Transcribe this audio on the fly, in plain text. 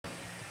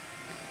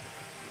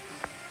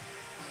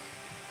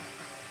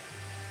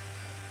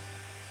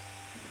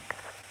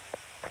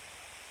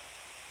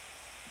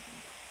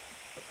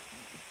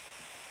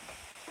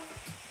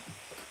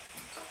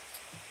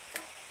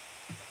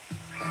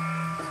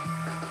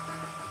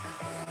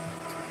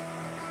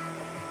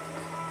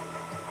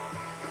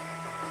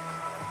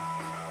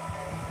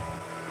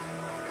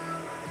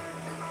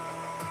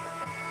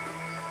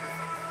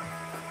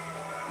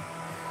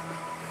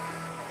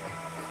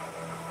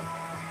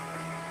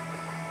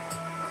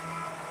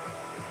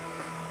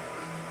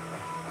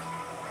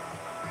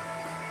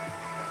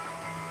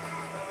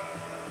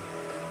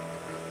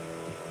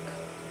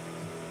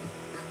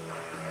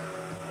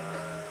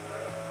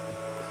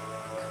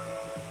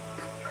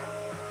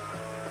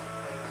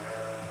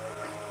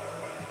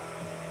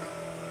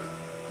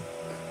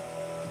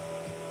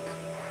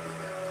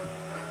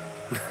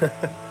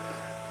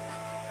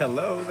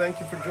Hello, thank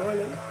you for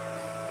joining.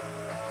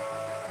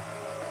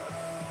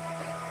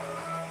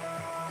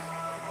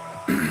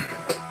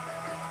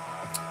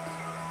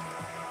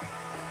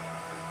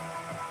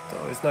 It's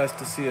always nice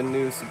to see a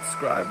new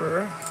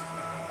subscriber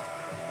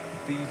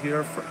be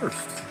here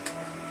first.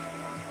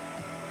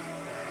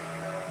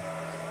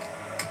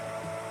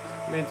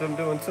 Means I'm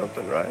doing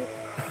something right.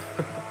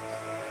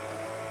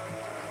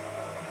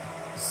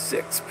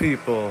 6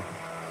 people.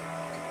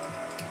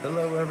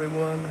 Hello,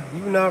 everyone.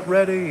 You not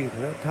ready?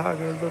 That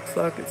tiger looks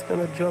like it's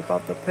gonna jump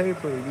off the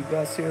paper. You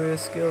got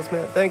serious skills,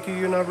 man. Thank you.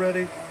 You're not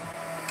ready.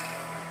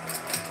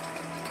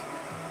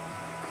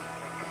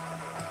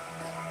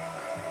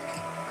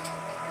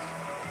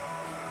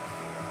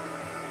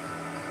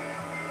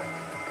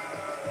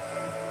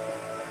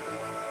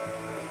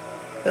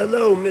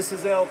 Hello,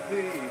 Mrs.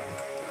 LP.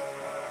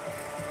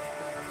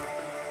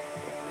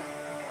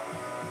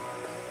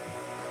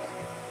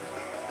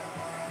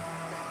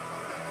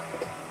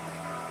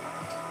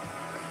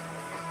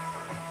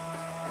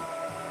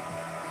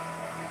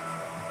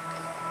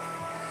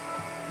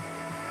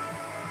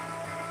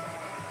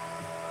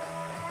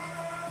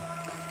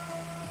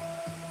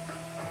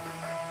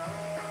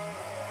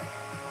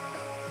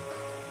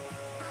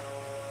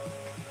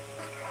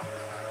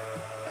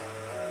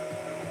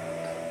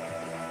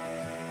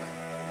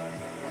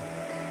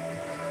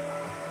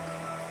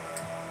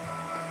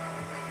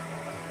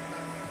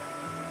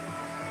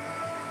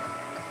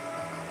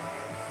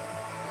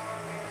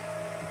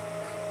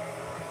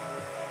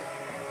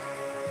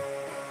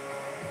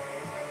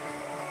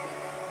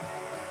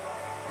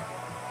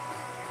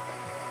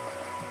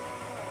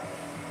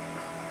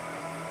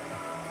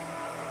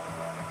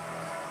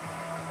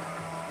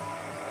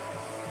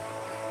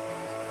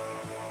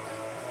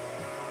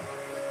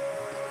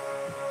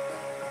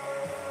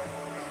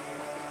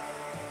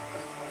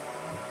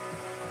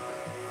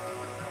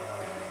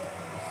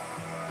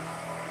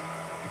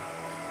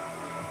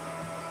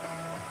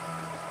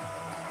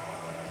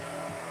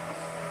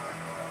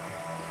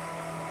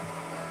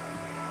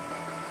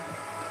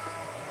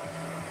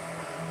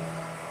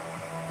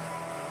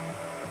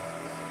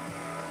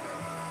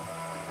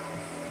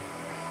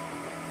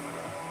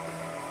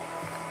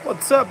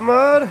 What's up,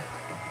 Mud?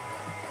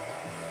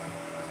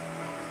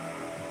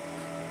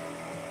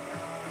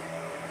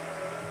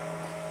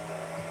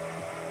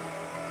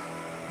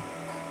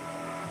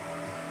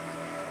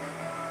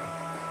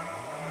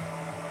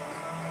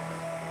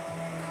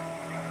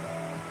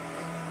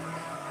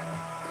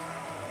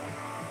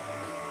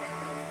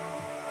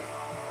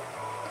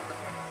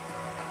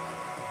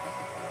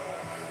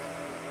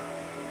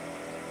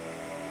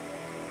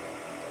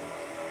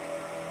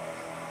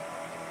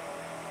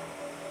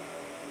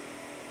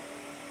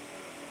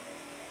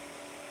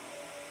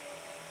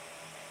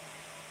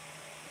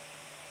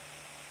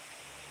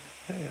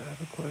 Hey, I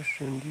have a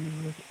question. Do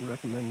you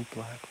recommend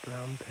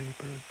black-brown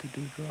paper to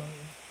do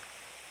drawings?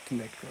 To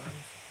make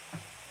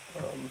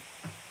drawings?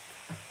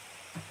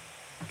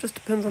 Just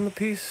depends on the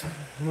piece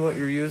and what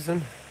you're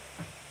using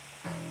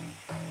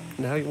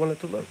and how you want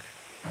it to look.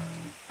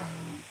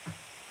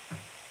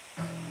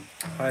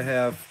 I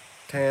have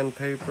tan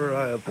paper,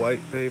 I have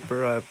white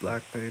paper, I have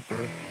black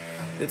paper.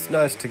 It's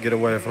nice to get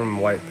away from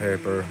white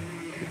paper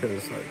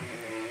because, like,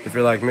 if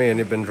you're like me and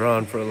you've been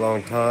drawing for a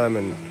long time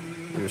and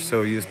you're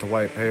so used to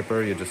white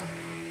paper, you just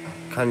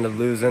kind of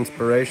lose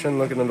inspiration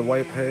looking at a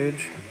white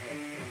page.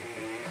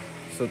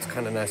 So it's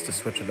kind of nice to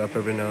switch it up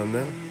every now and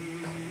then.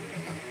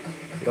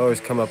 You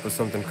always come up with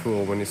something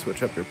cool when you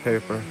switch up your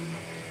paper.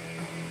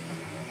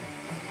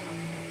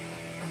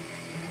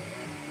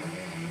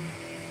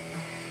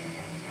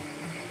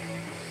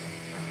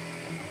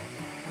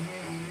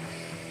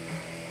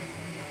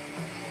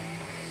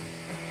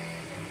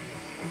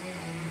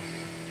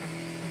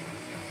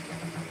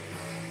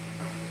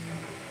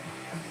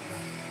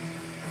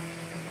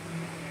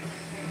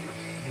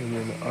 And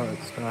then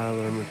art style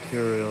or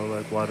material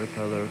like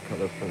watercolor,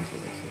 color pencil,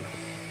 etc.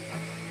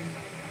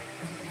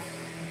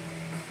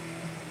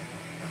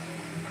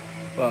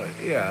 Well,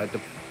 yeah,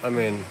 I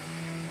mean,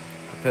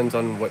 depends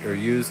on what you're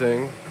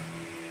using.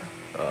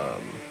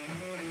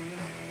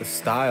 The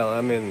style,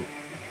 I mean,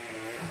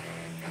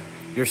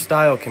 your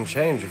style can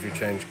change if you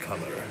change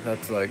color.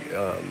 That's like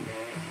a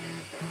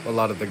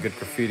lot of the good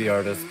graffiti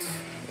artists,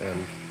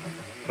 and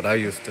what I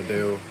used to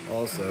do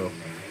also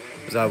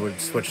is I would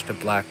switch to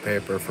black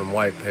paper from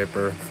white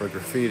paper for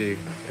graffiti.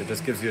 It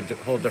just gives you a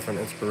whole different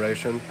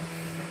inspiration,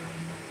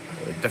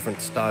 a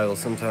different style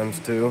sometimes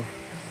too.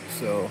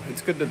 So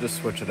it's good to just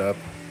switch it up.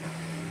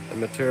 The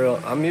material,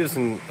 I'm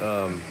using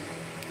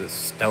this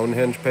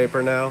Stonehenge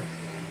paper now,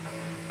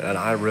 and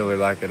I really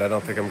like it. I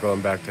don't think I'm going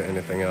back to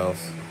anything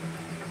else.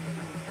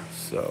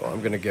 So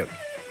I'm gonna get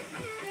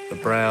the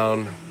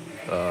brown,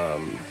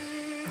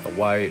 the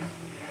white,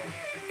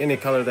 any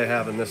color they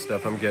have in this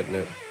stuff, I'm getting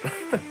it.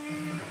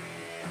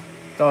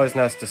 It's always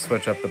nice to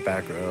switch up the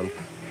background.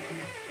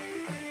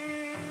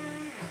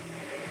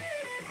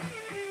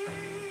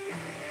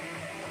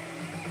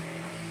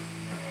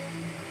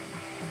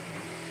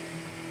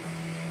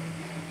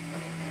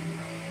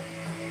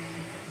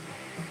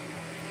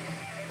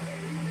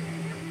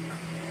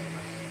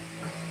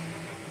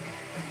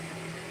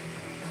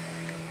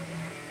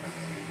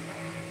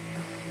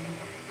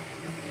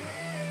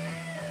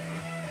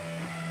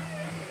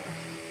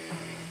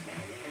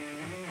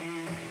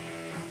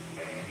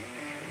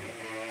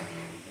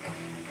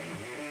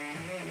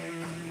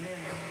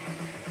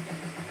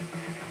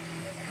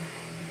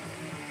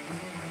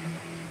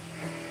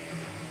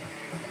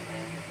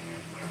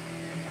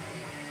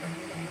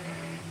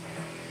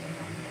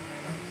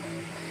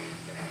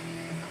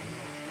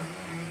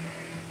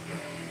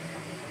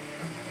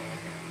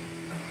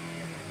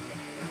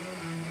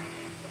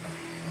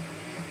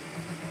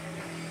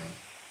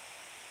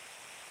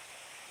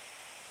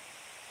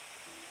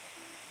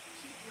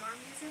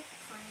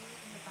 playing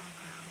in the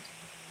background.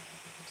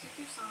 Keep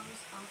your songs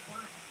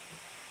offline.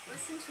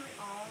 Listen to it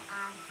all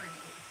ad-free.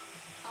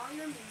 All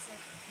your music,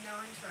 no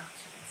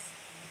interruptions.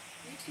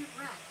 YouTube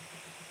Red.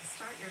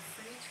 Start your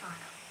free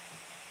trial.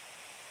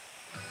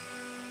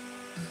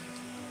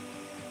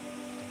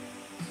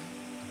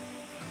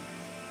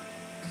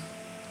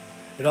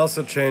 It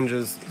also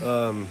changes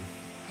the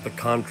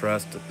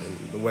contrast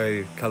and the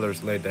way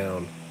colors lay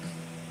down.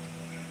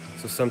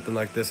 So something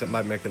like this, it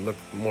might make it look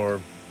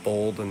more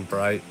bold and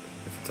bright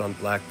if it's on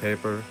black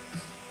paper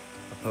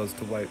opposed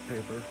to white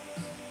paper.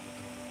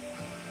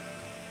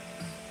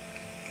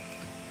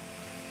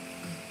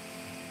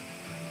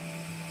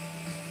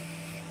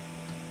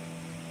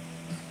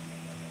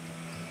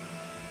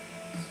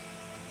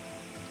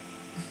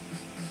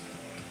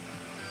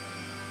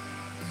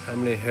 How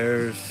many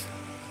hairs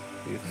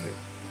do you think?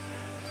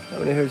 How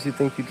many hairs do you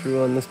think you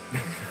drew on this?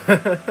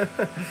 A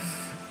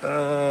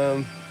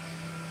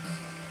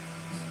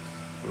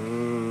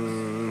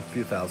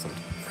few thousand.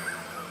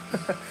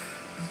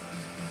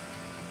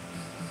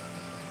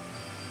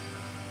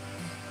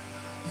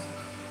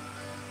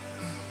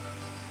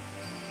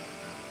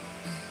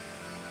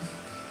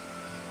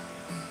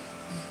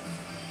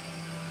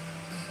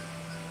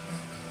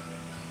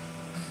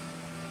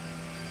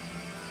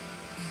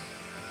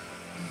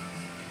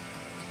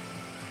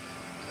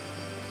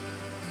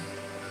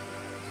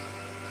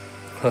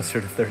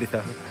 Closer to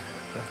 30,000.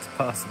 That's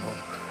possible.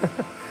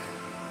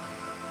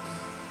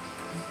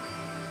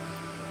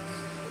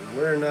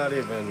 We're not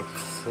even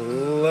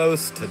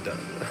close to done.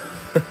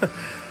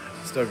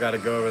 Still got to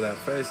go over that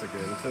face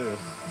again, too.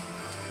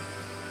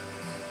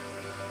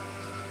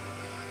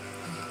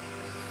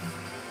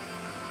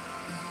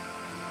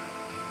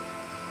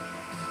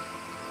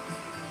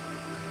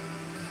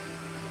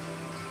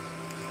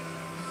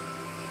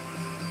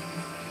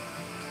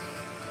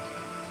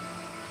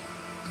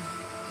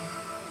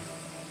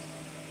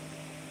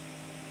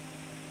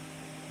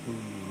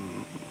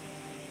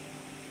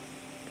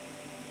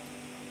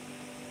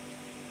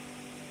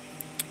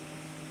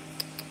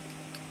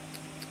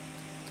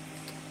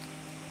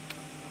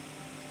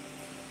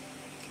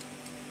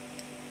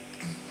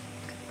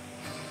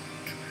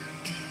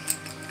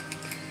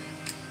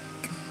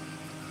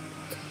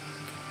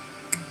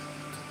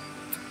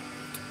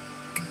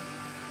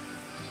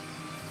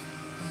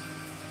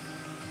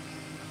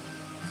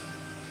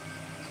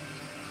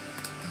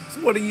 So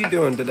what are you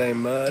doing today,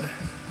 Mud?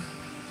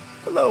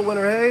 Hello,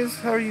 Winter Haze.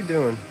 How are you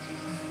doing?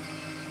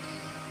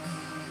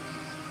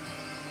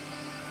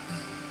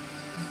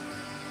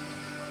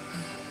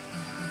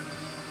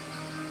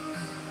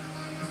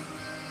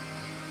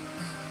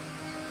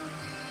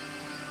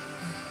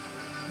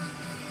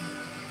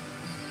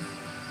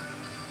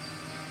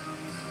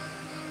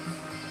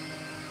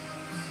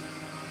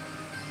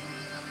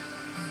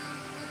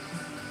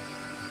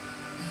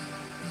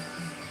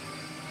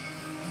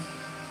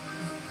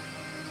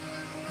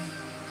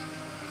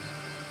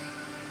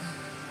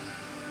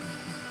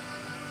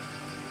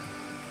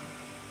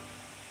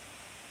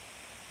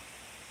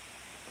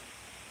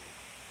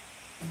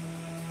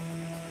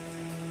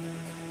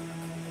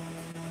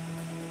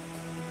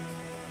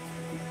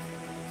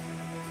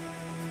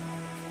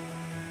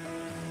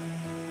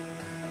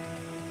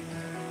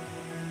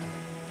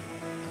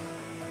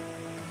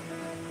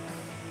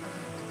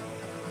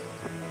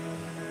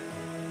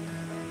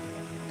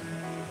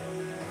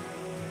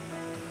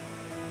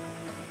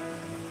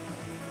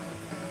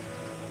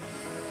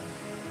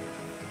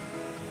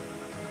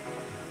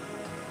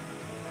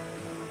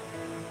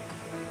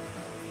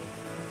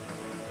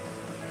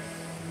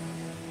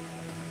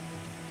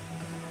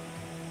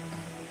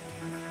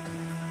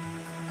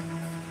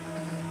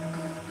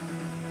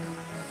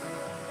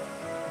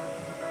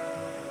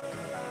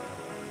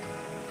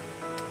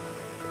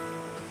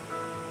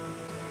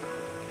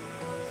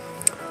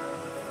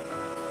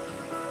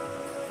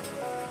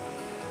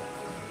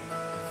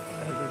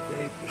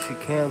 She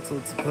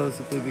canceled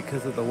supposedly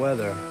because of the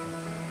weather.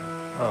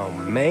 Oh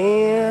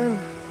man.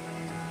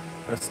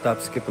 Let's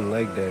stop skipping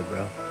leg day,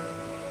 bro.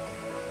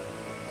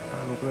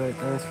 I'm great,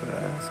 thanks for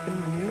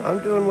asking. You? I'm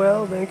doing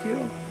well, thank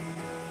you.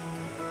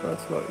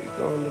 That's what you're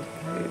going to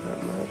pay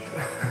that much.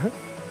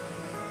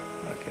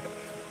 Okay.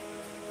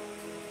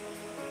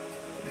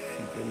 If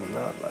she did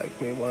not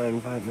like me, why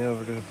invite me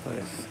over to her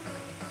place?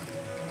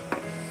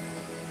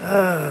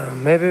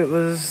 Maybe it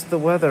was the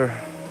weather.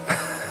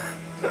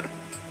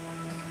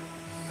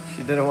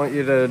 She didn't want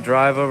you to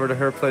drive over to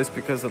her place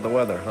because of the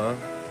weather, huh?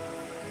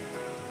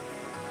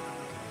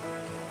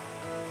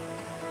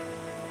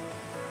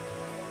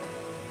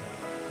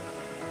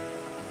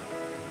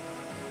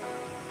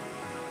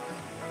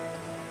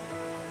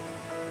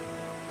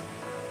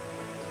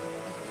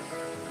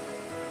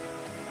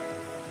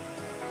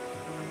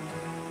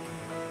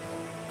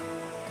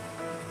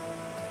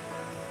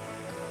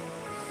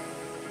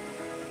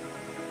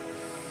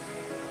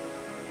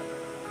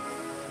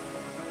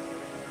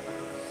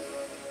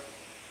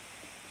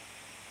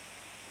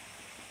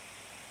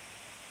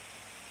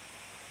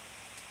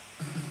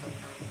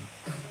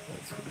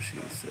 what she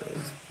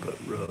says, but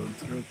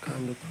roads are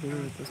kind of clear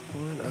at this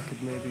point. I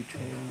could maybe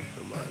change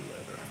her mind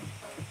later.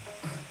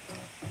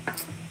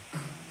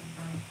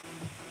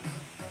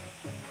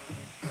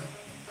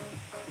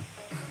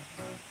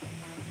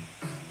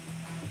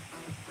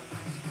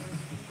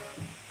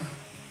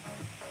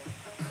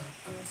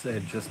 Say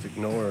just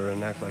ignore her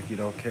and act like you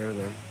don't care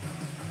then.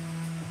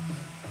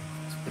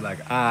 Just be like,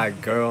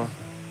 alright, girl,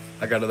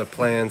 I got other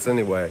plans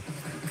anyway.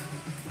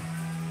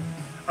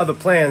 Other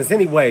plans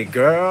anyway,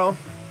 girl.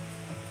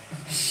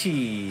 Shit.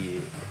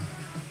 You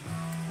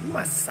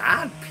my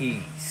side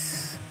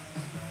piece.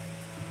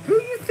 Who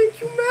you think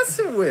you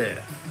messing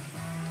with?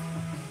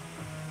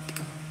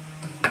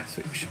 That's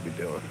what you should be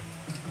doing.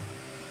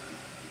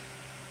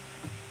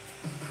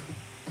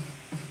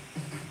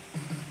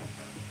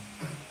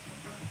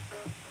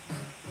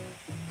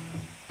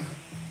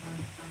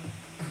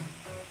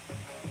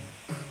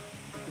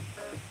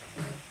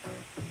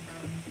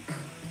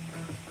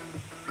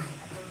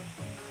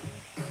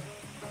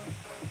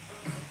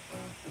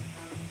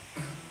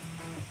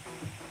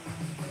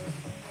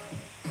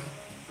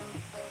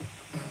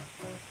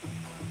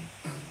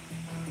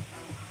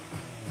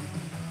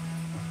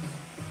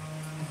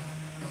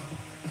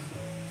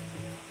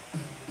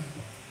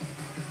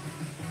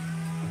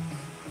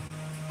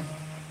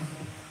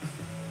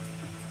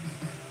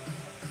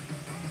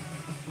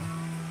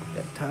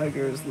 That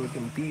tiger is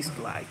looking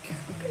beast-like.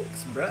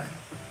 Thanks, bruh.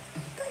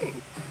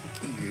 Thank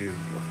you.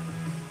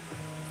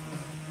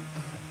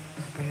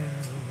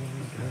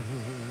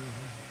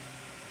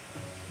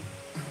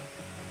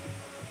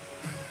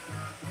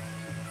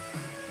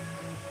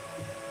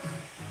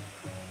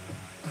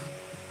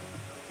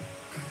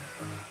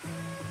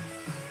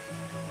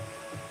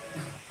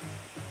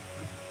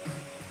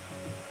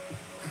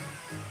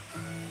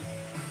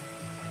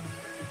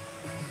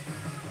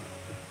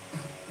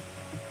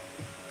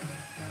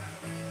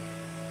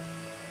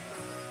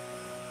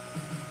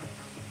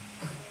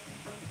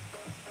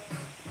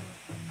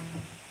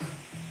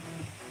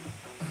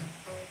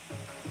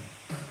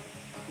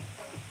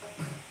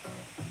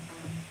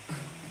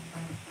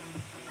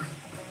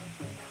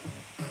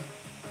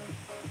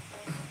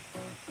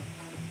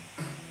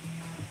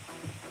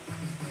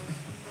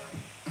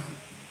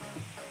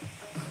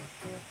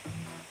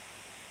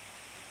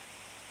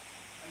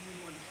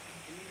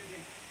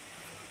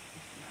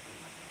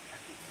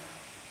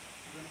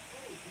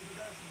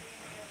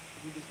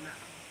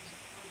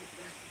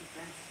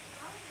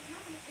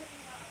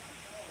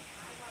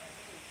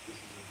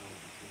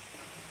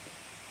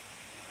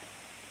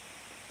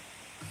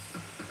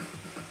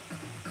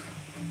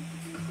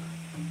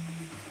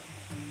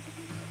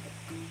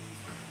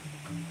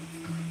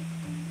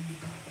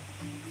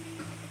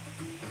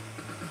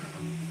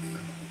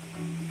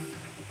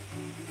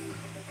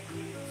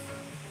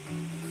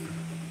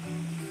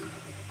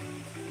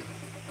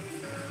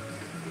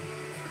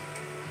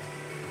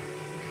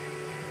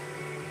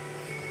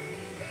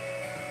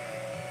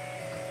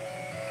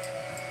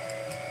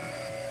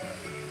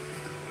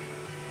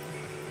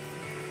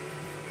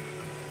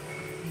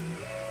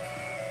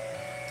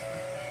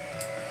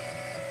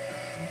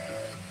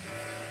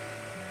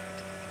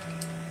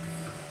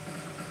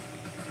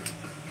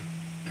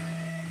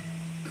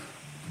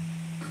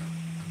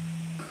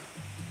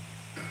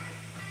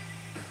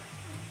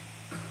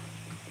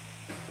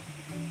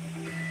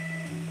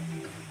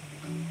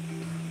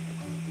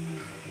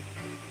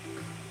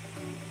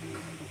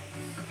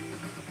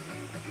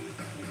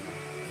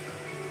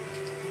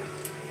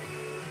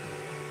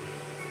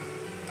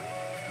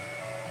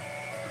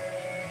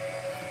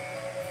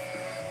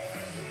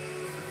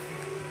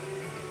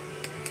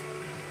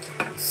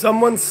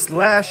 Someone's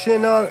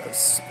slacking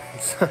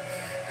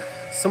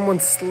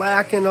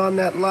on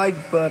that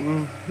like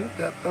button. Hit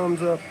that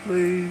thumbs up,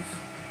 please.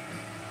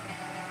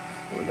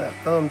 Or that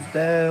thumbs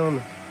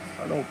down.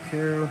 I don't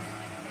care.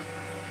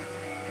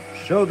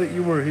 Show that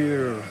you were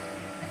here.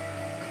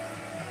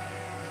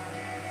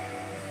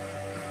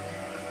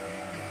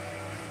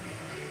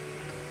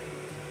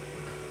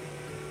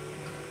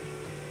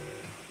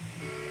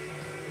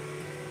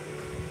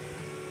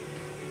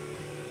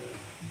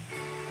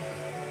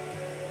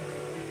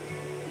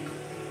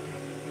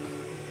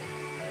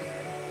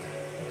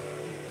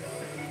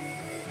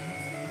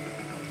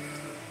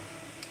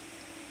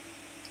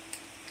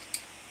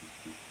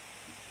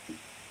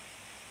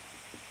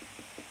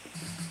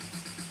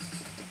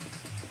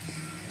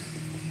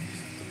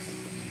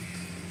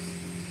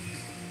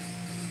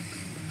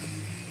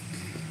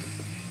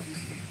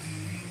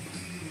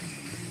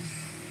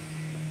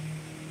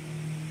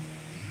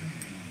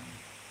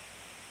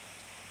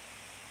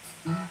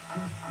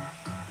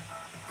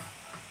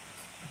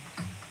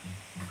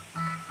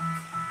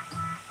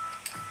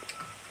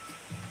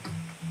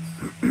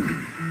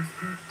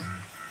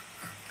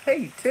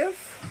 Hey,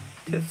 Tiff.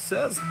 Tiff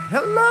says,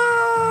 hello!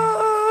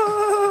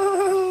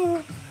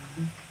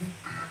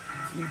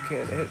 You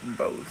can't hit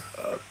both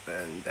up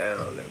and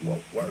down. It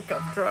won't work.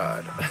 I've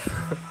tried.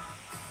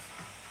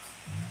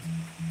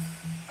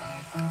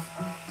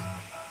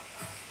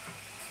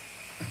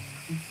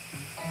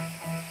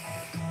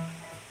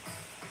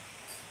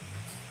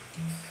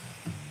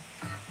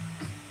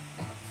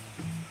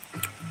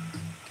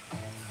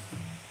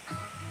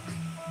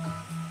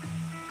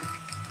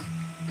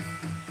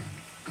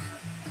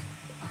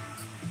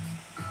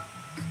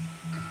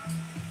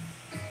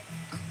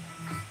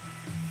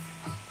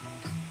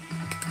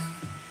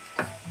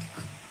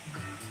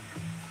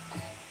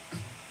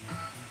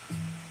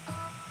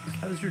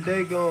 How's your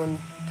day going,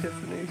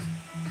 Tiffany?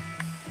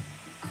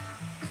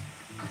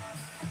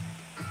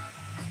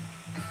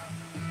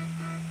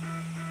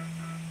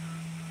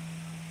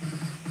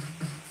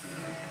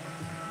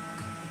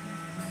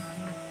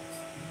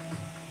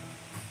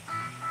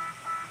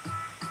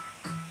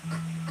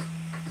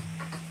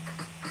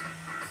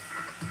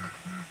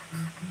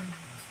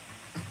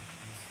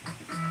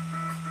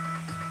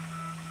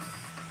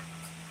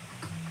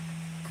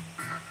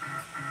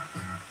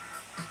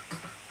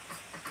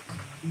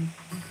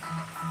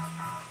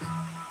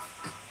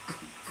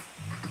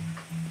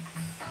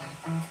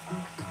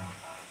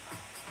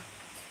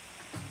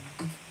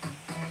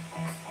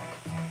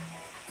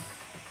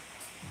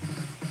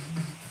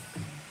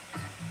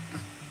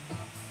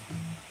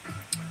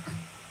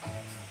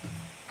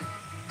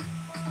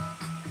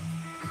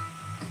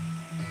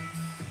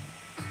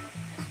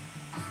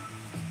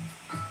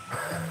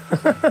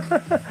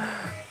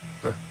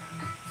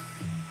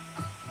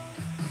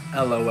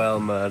 LOL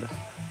mud.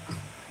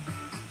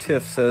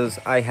 Tiff says,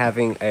 I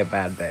having a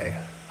bad day.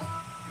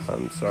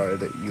 I'm sorry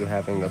that you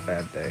having a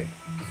bad day.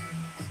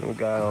 Some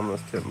guy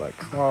almost hit my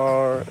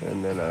car,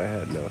 and then I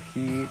had no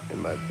heat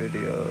in my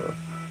video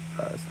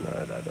last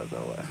night. I don't know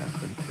what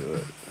happened to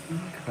it.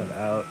 Cut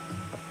out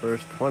the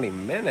first 20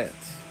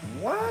 minutes.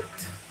 What?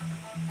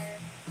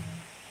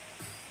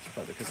 It's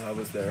probably because I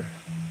was there.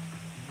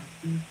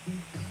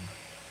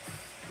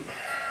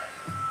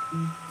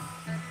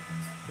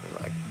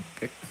 Like,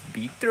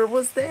 Beater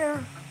was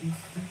there?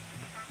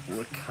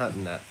 We're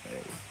cutting that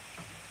thing.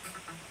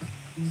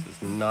 This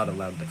is not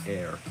allowed to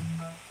air.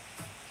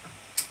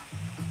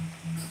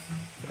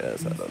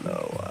 Yes, I don't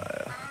know why.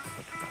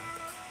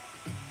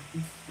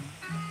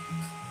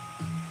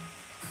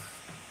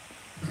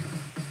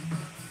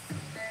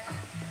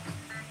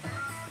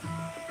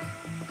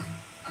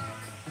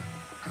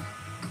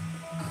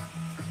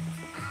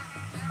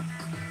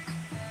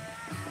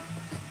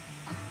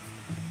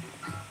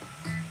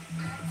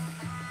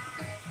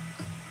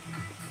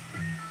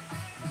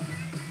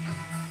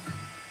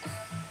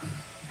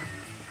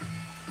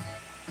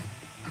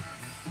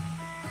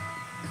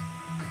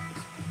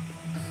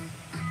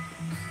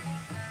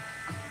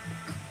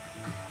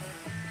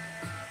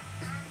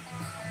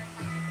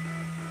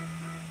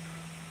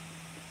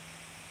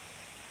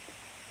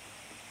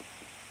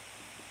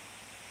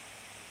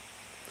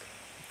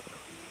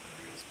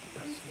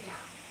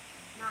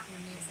 Not your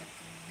music.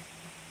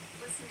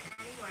 Listen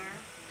anywhere,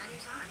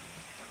 anytime.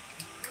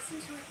 Listen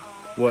to it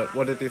all.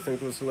 What did you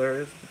think was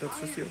hilarious? That's All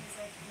just your you.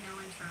 music, no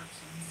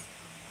interruptions.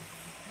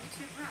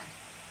 YouTube Red.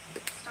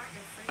 Start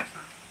your free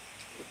trial.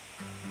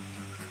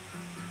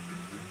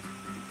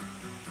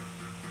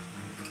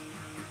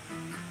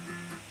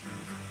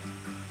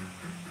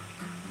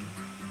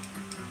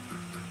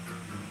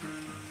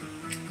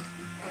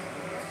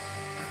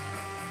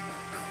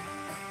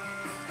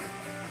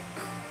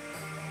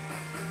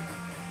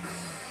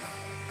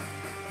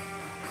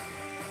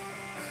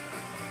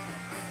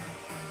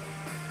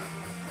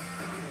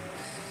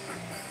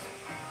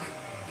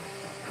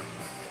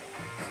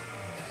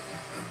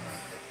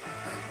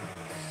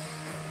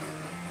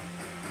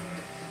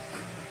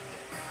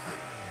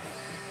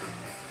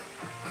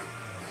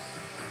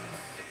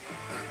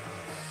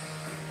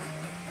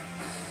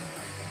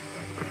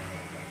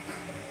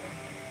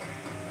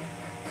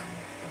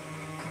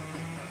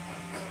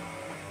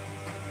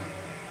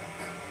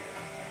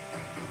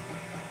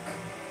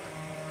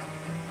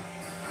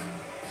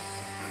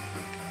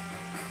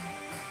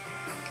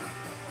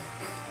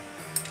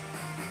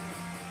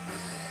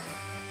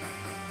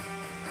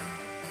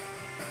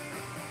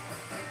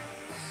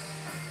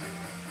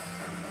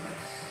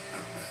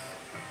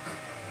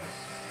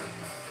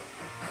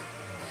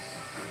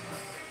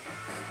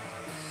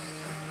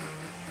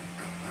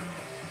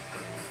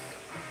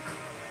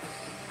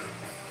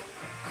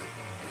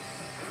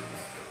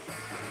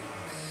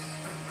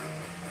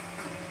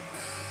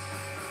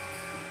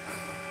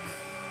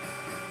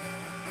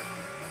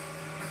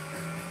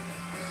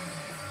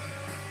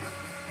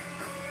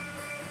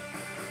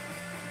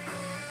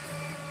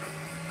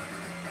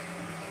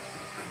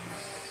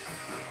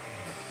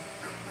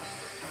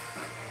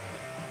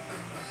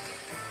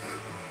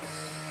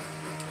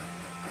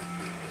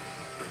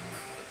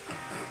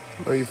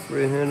 Are you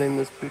freehanding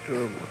this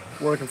picture or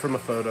working from a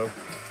photo?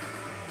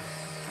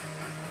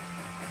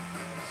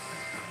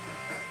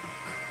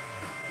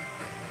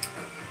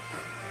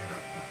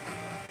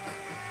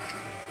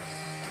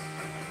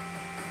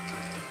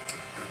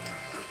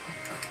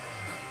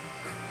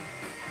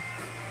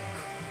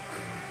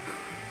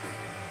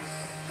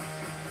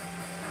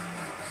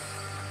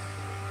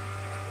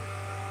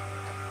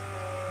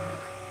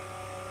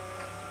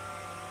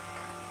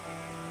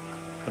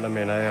 But I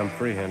mean, I am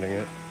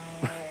freehanding it.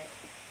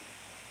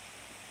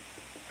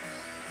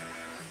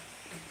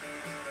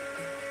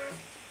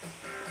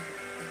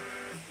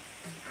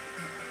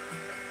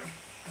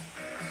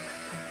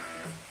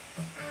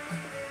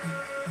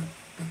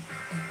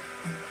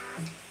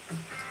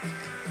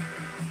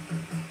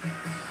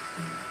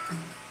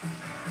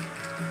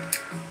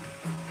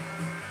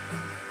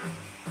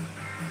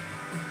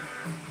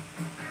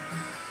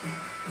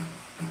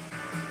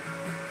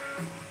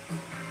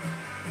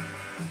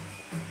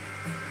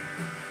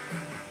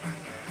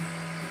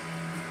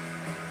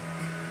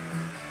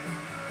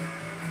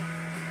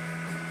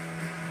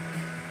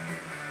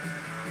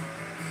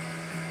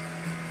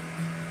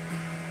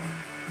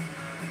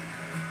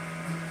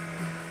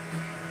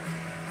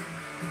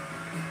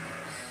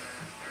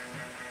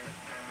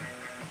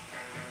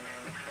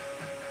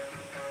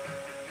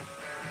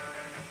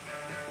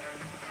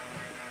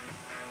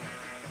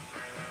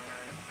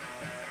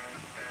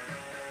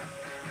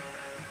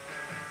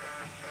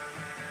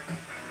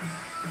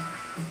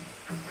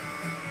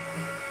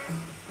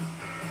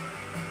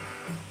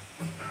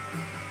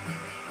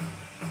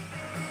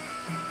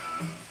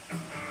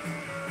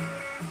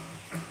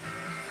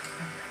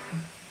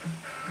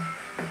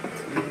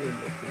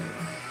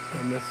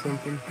 miss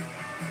something?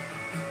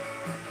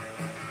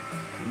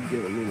 You're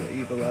giving me the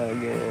evil eye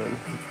again.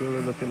 It's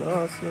really looking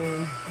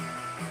awesome.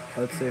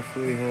 I'd say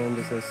free hand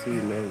as I see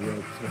no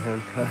ropes or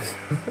handcuffs.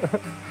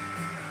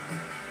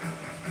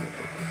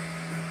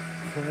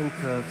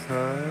 Handcuffs,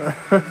 huh?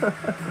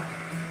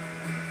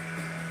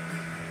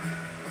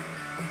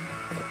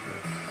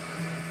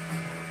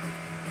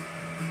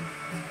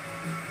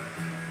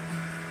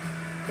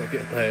 I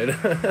get laid.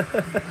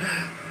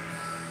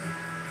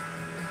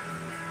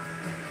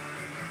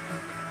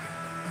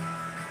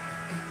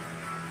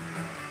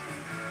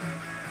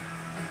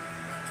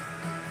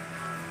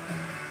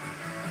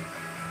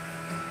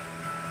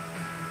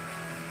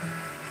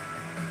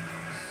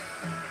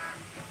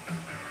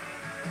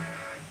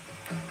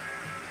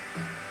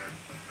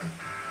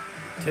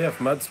 Tiff,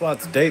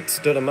 Mudswat's date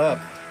stood him up.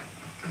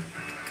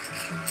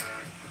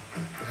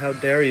 How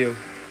dare you?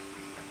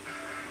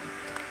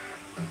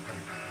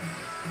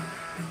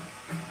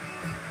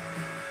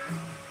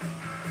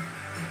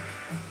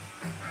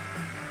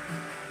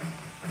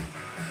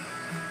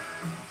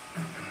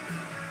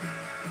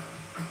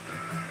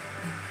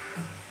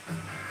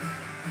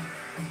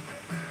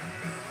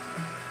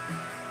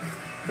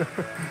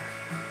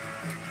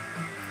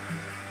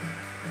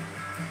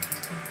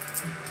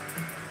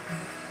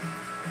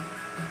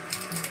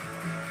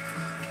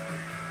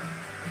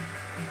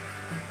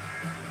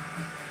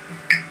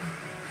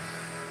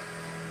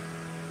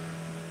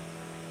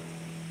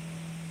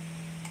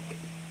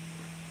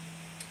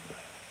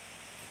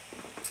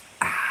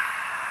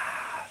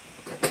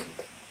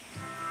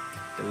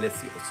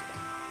 Delicioso.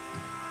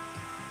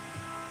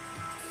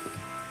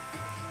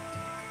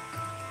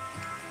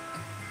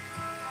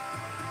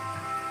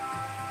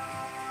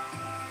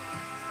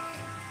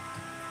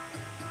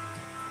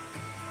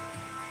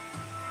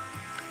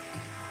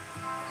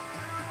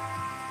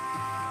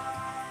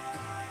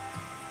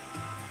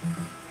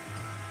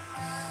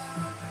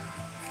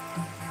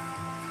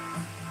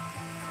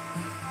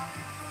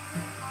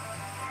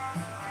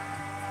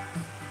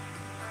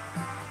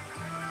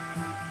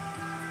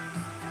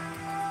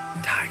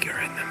 Tiger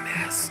in the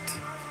mist.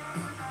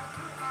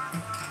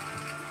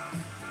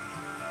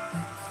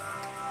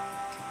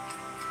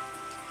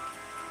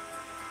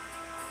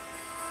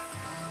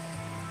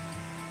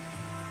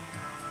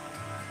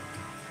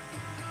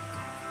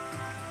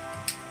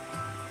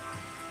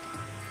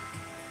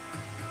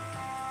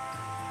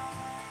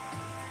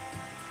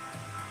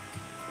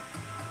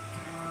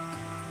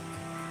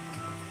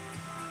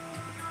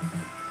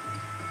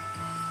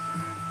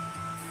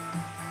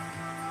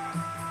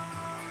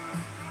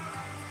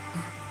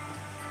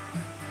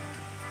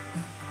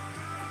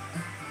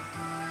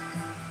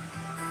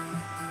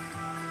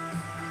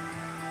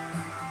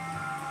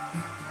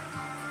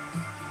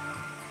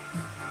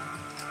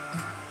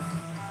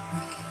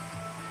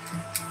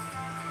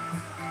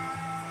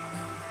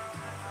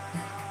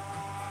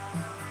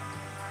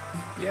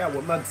 Yeah,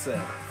 what Mud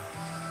said.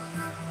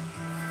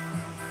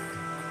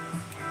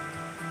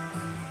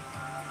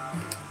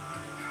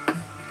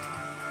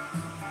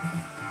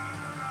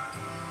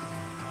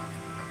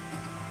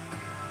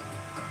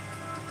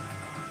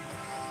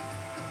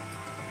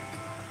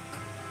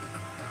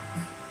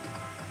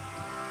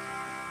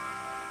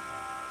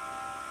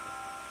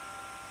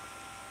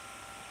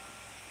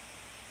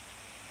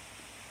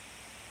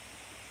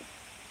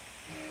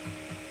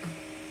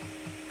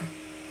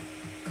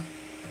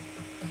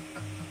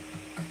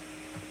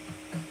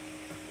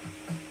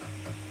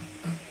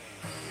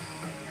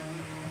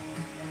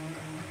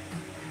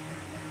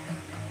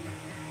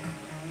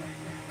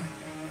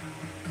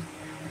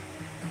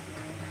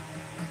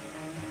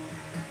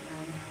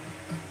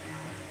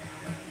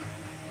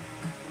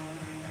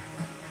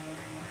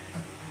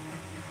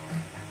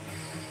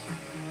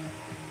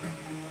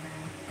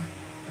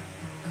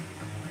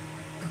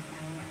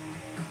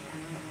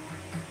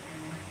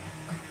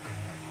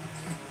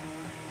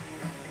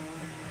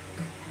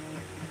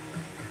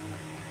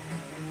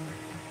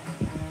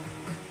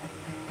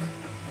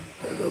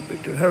 Hello,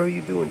 Big Bear. How are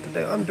you doing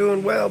today? I'm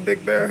doing well,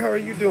 Big Bear. How are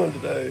you doing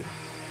today?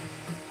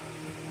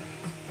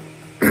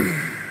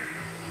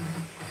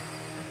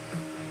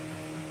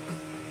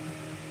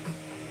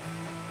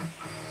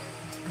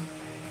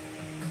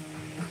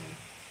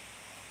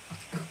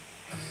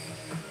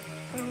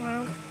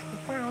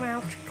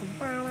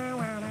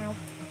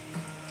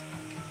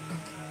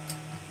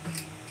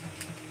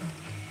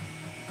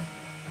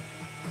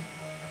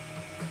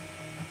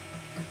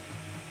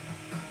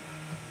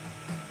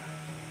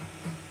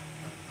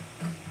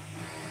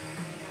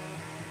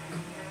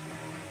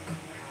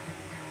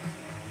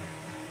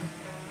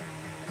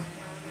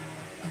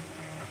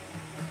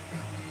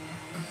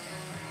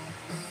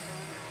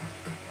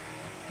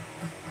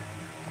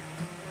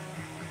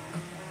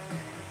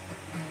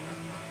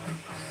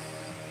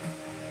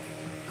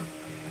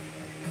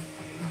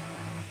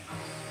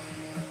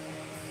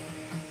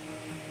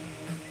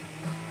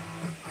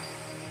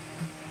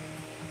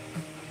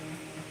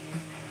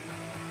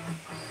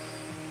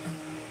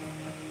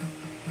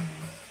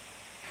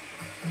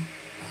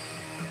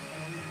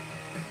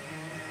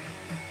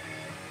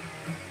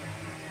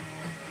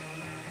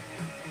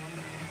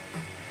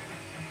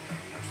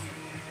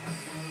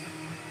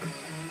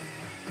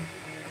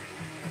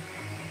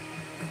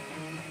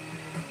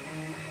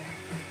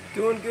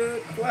 Doing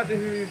good. Glad to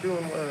hear you're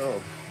doing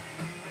well.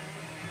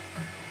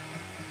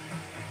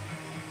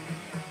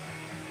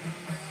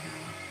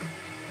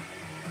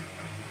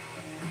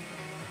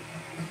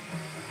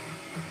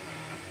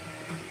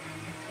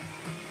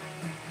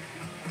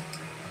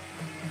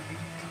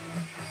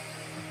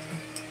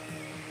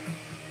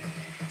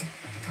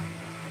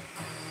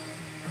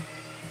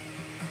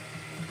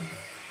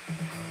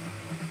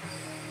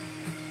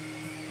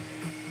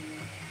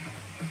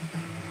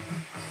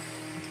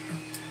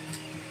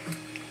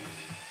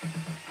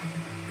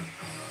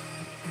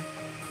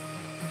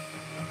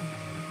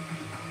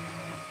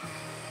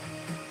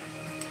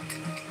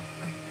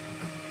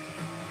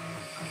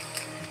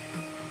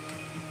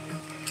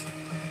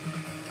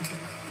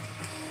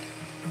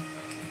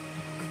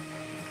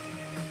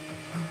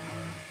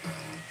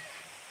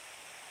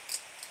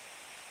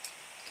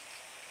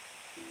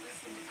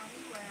 Listen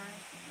anywhere,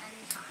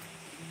 anytime.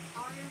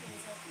 All your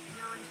music,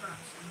 no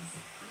interruptions.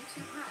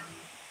 YouTube Red.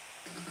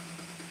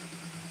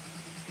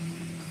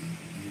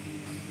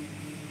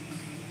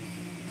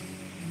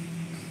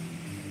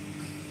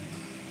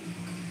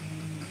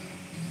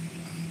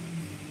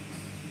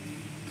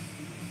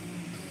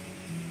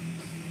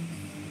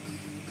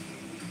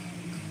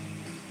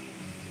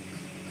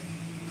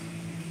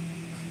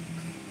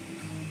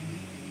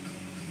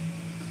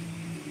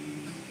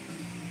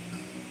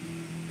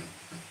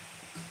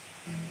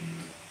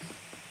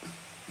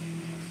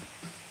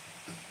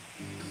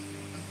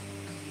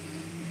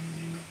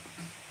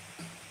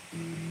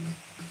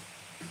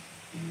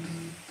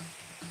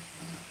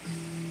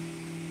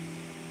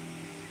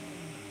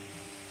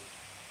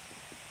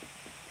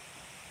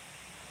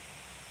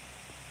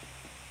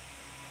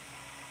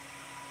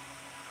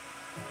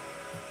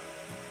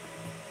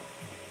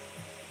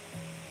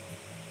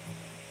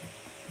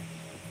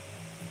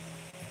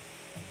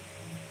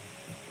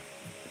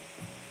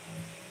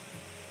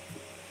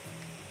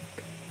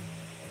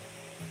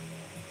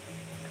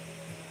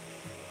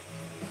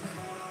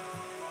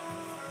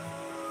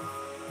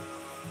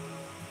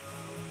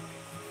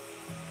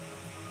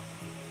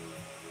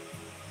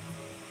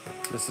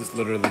 This is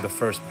literally the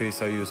first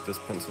piece I used this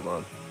pencil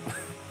on.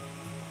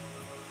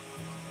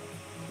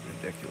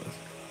 Ridiculous.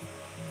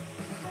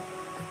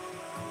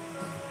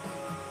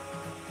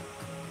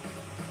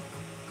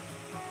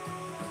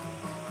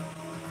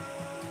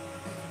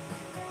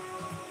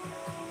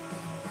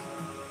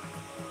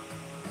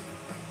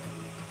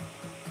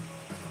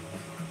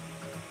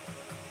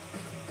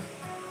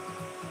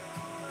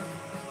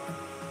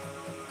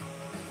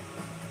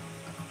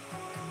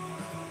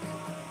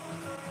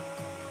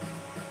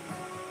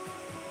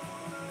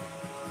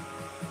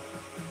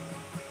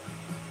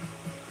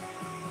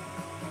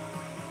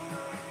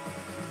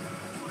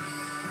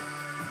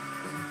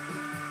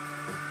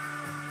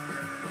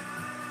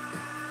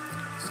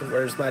 So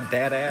where's my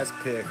dad ass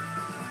pick?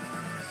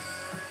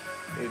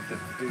 Need to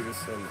do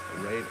some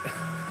rate.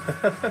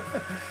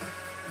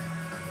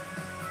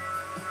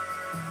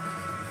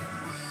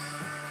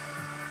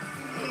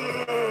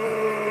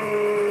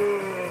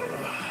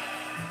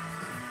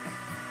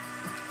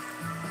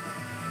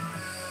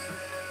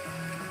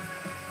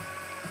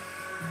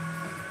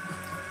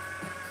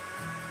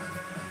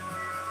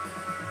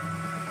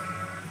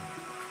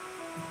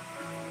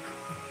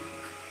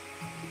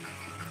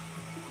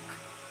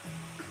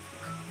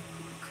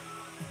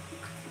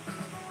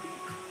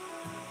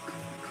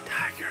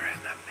 Tiger in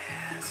the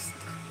mist.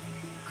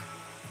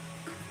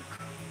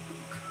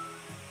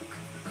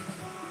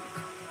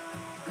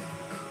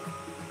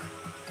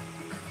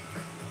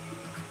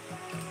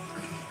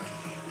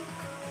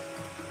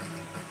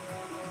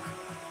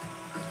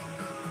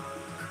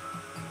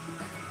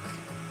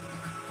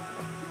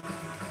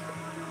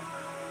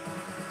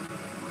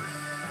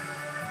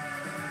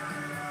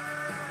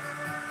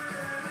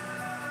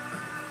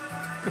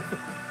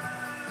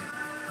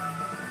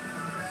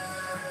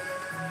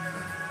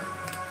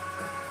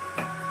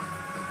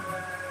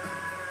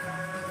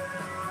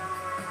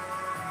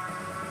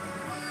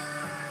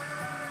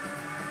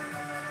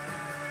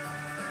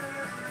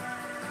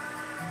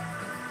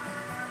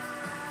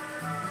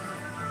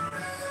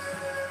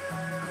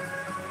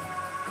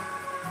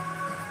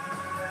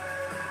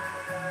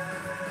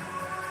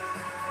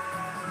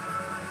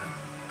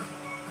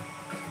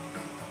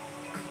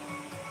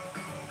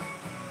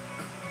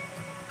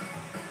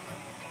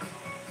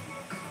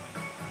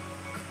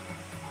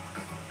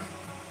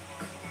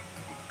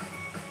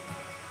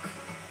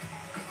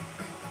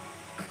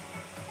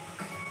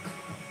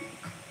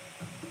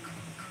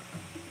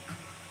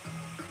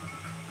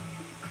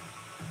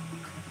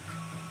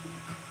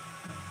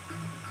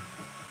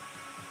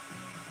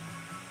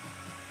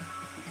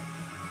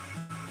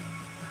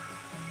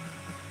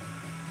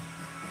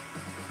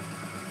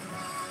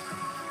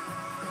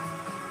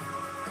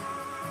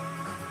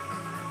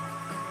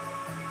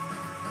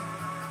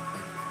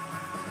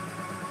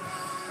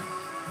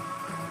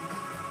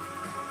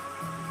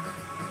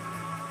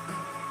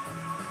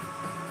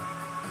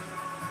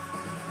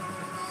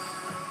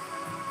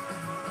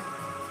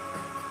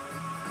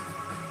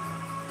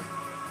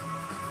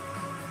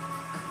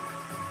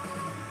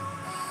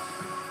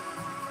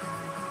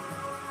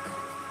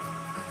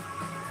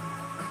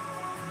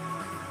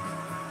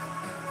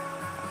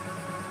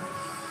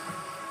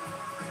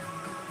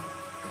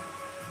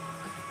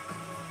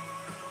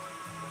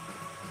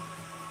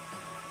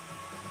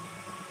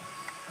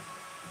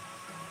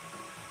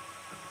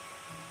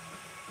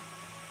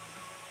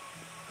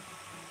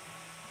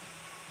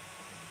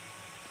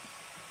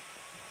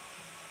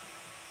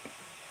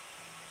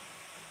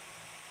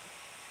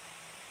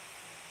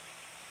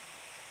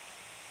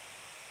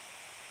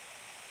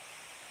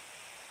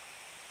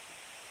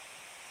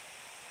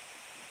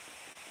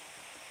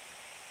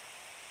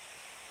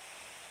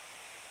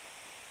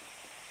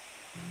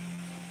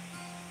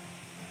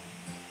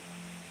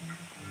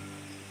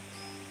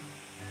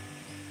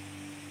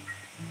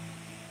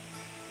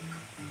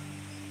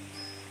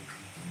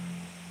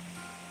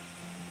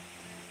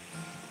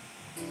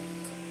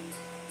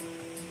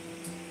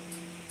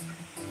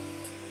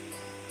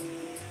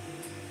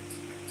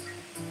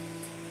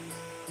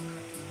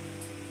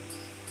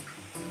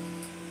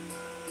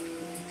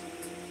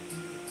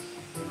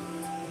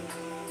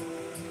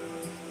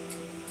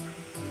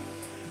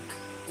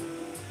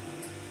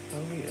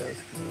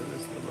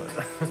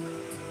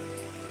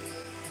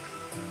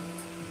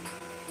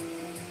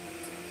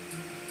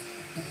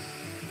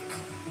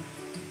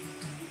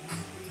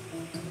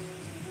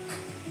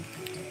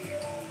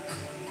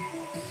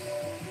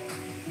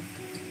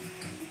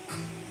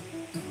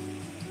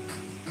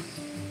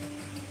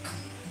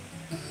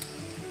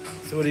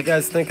 So what do you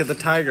guys think of the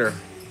tiger?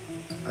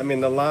 I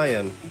mean the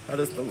lion. How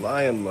does the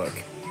lion look?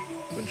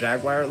 The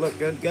jaguar look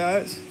good,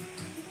 guys?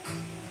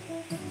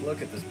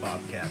 Look at this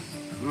bobcat.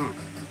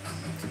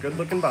 It's a good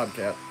looking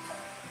bobcat.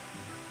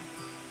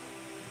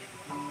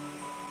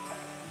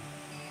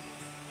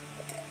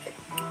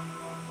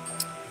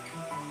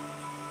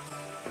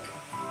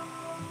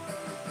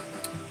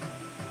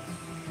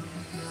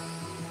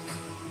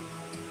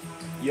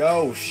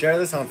 Yo, share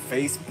this on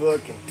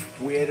Facebook and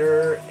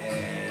Twitter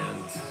and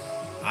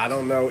I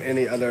don't know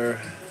any other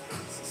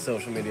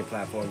social media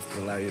platforms that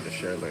allow you to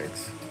share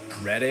links.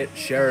 Reddit?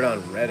 Share it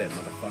on Reddit,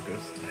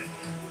 motherfuckers.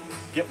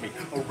 Get me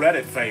a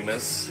Reddit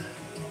famous.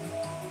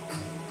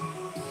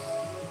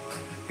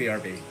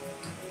 BRB.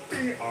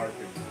 BRB.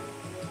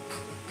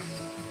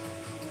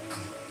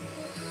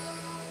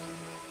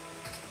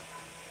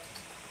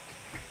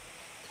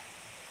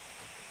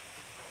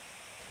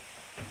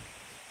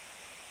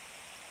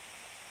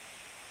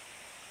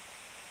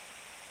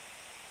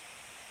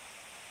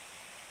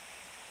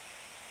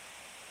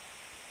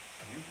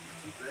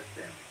 That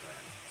family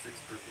plan. 6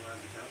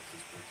 personalized accounts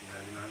is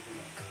 $14.99 per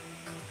month.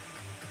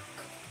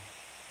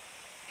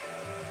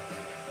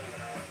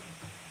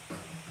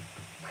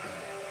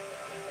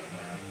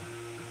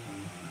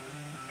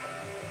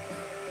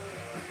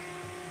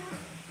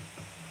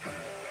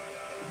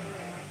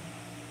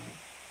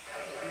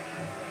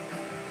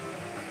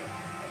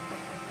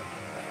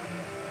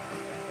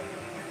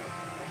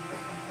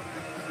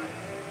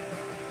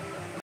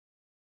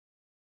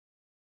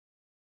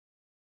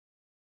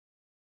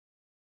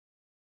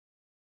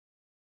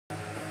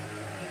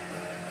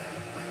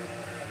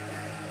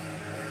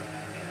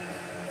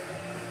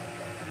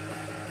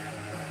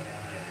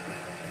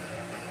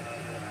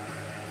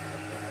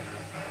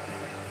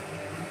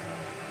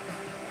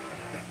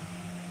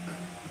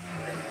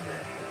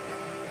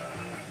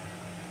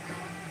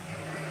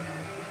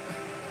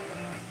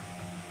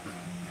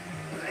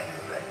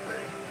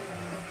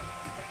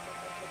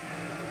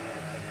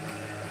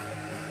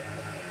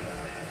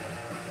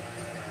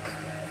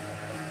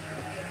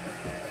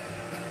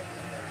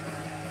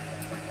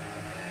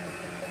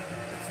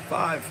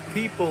 Five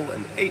people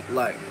and 8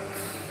 likes.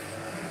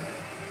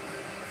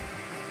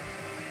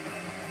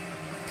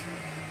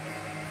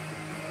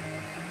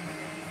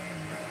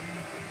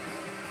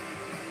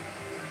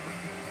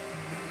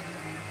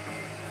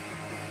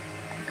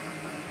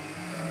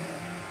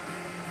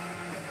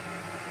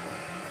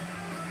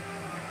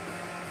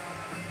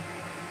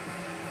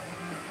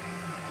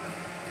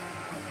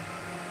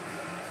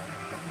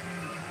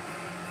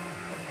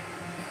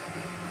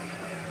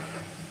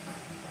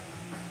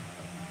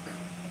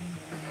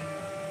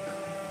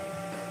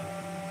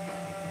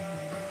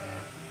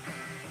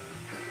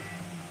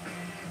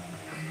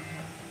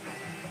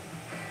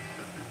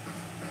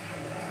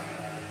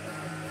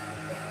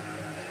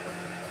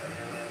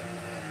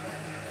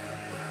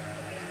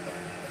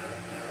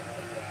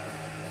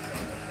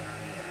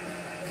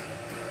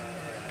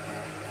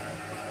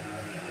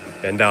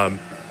 And I'm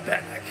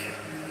back.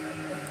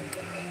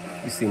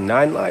 You see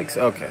 9 likes?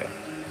 Okay.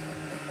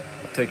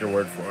 I'll take your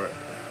word for it.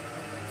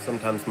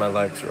 Sometimes my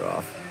likes are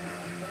off.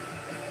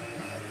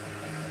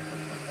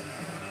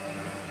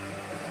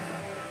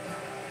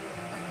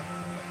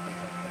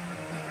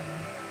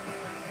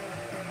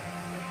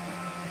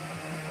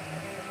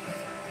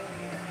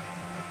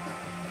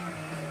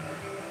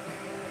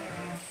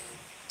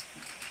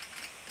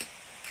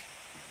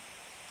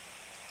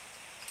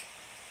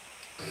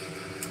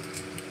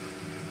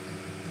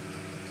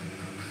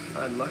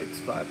 Nine likes,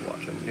 5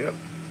 watching. Yep.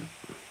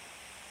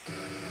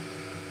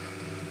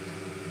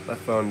 My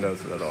phone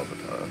does that all the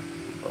time.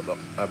 Although,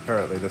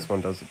 apparently this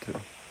one does it too.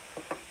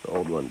 The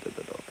old one did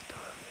it all the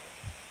time.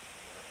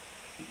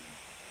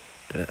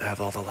 Didn't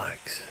have all the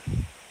likes.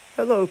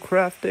 Hello,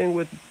 crafting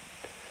with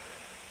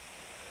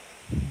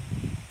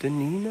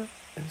Danina?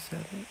 Is that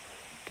it?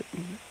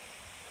 Danina?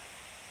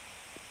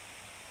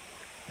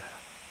 Yeah.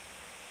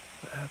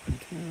 What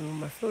happened to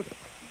my photo?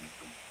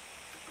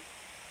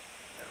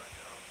 There we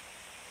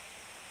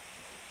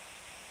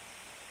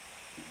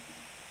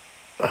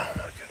go. Oh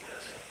my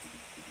goodness.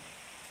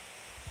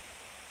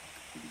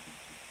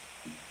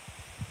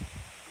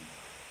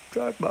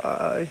 Drive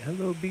by.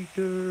 Hello,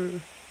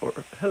 Beaker. Or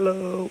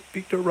hello,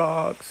 Beaker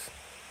Rocks.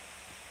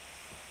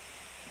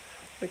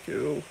 Thank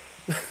you.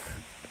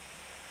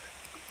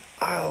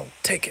 I'll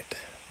take it.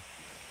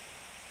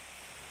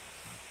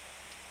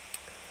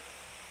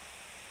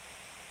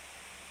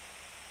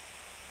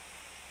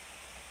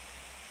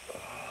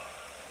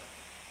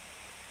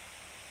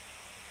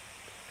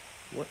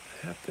 What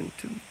happened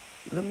to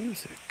the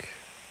music?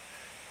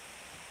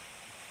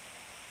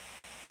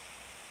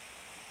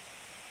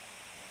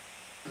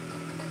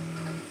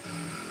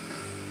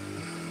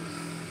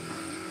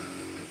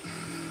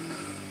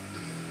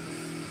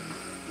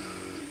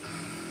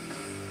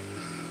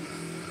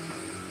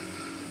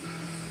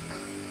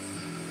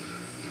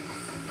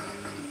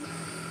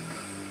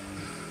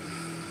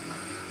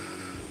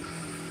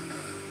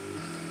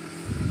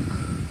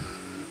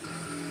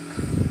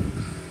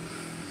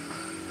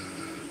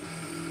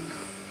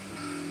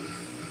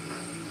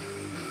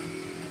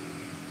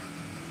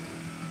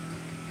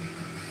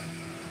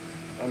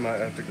 might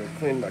have to go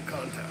clean my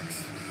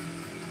contacts.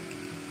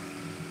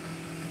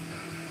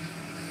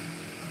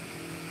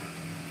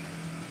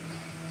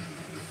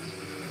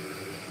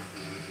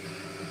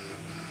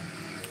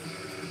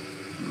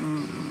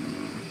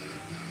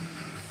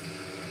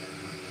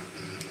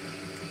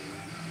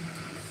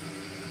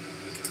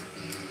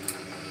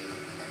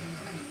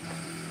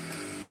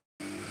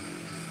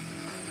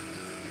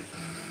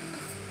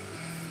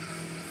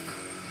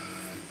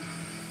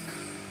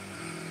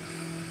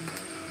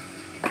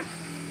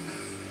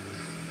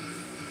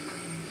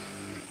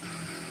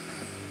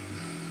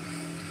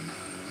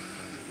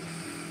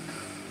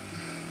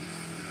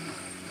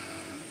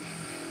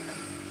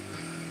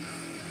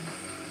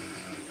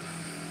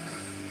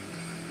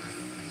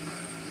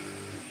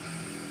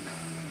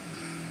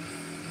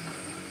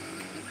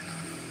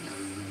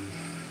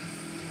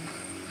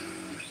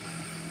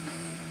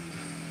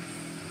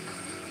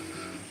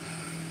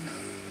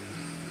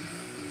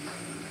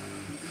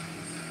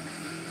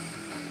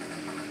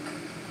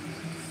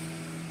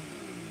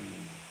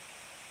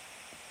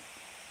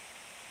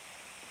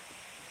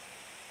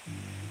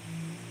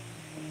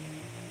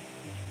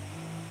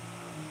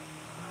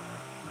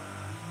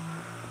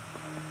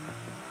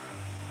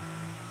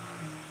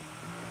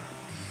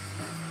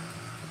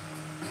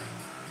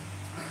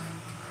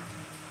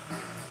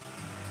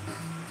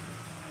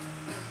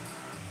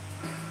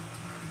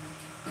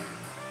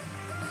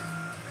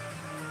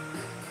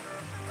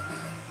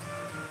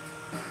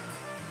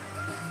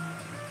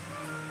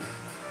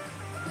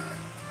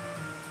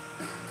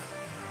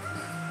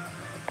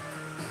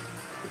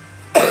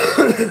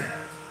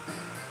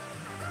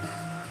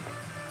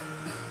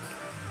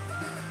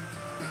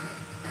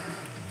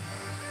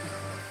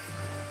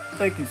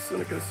 Thank you,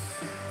 Cynicus.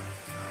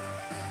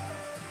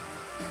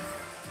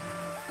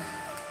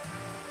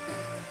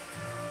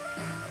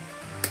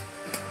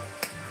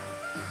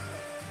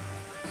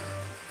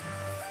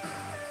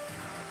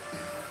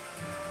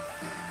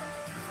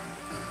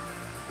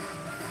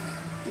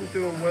 You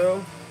doing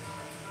well?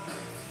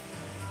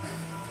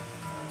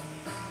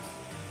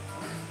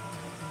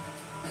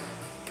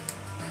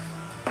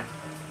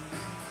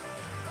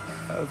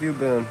 How have you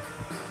been?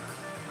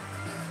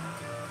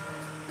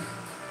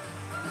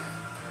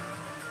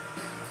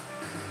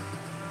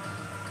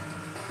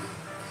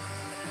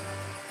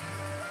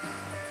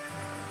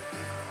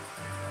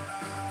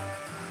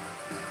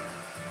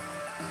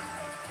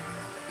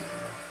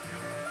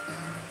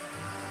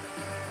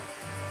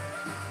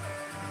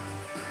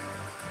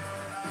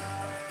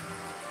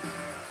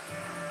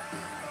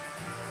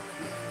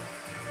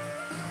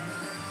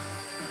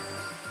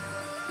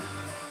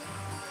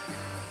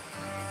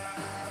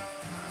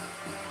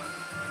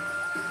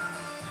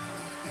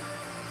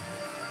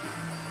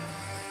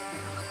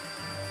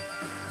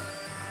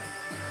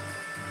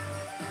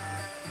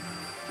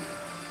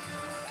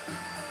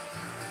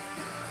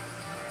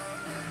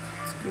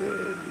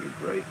 Good, you're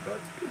great.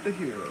 That's good to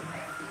hear.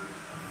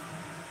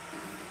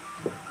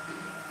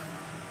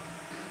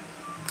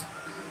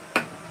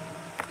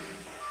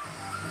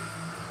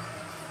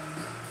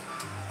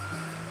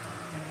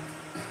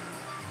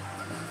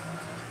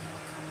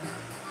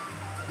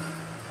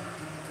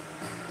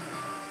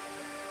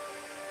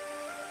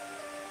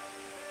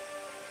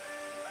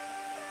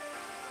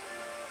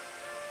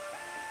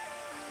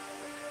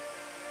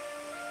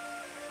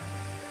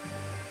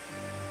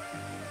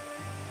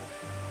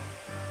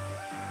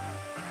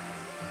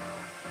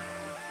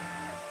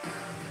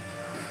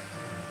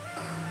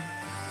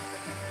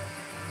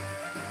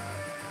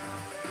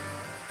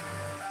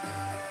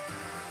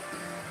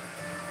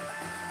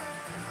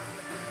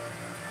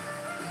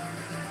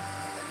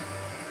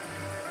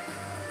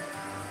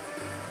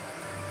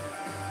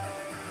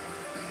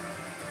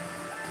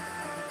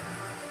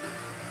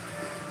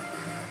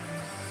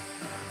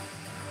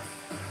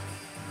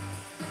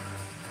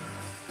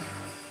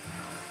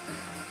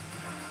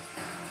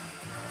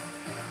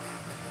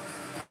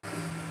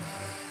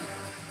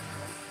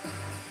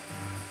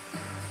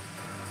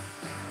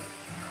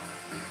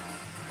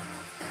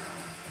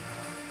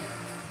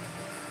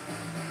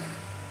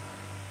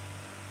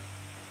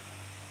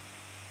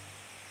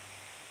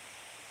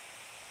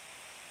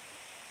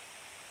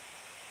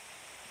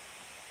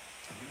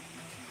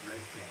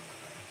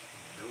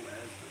 No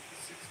ads with the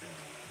 6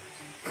 family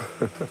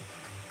members.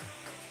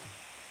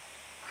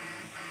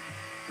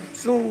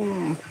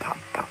 Zoom, pop,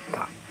 pop,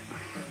 pop.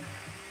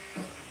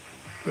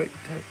 Great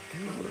tech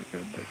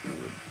worker, but you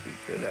would be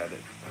good at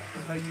it.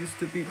 I used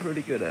to be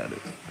pretty good at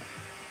it.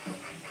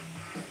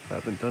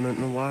 Haven't done it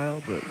in a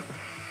while, but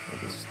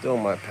it is still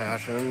my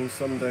passion.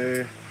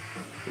 Someday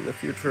in the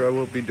future, I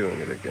will be doing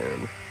it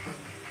again.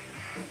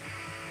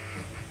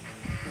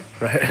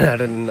 Right,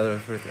 added another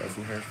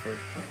 3,000 hairs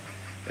first.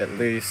 At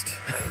least.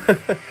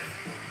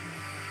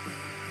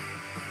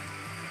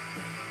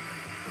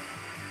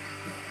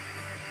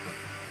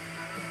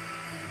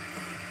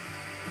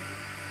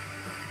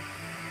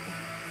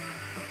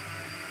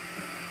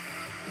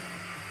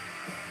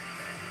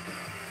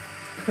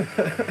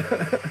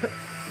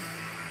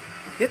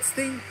 It's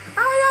the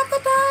eye of the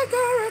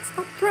tiger, it's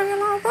the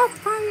thrill of the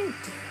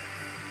fight.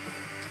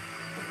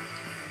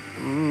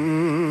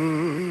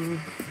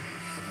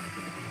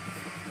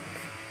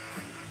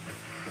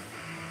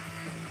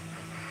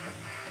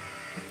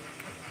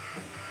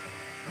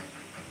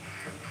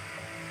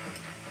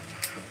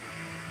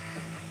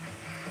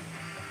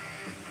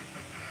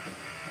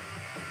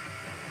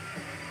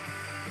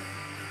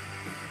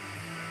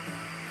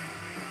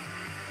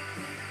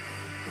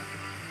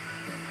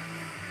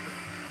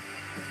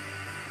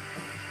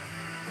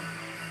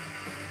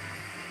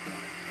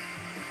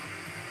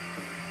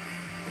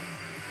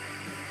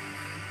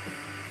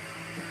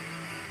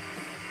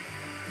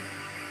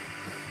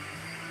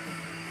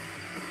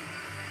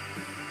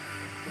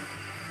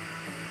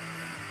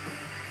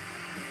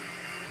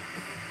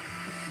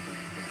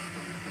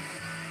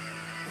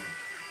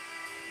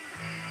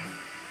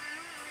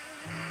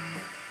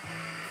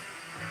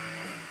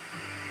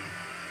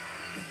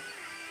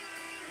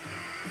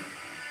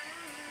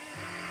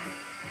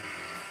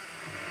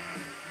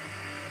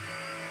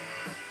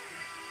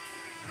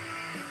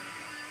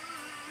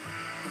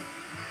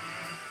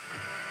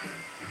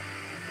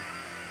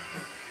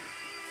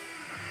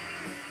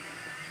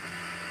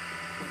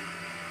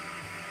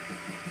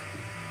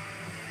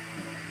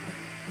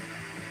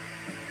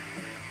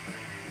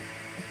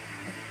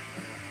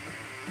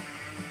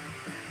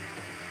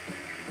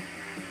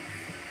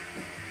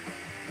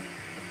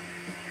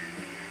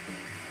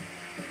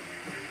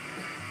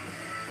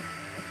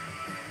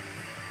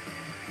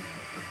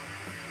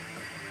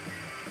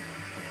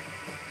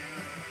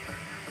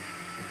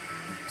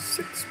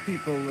 6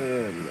 people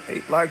in.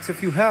 8 likes.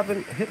 If you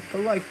haven't, hit the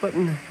like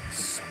button.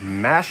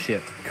 Smash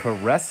it.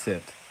 Caress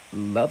it.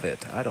 Love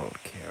it. I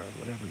don't care.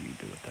 Whatever you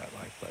do with that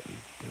like button,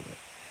 do it.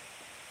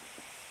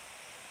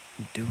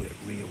 Do it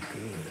real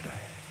good.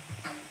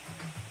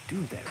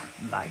 Do that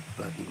like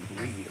button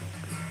real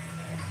good.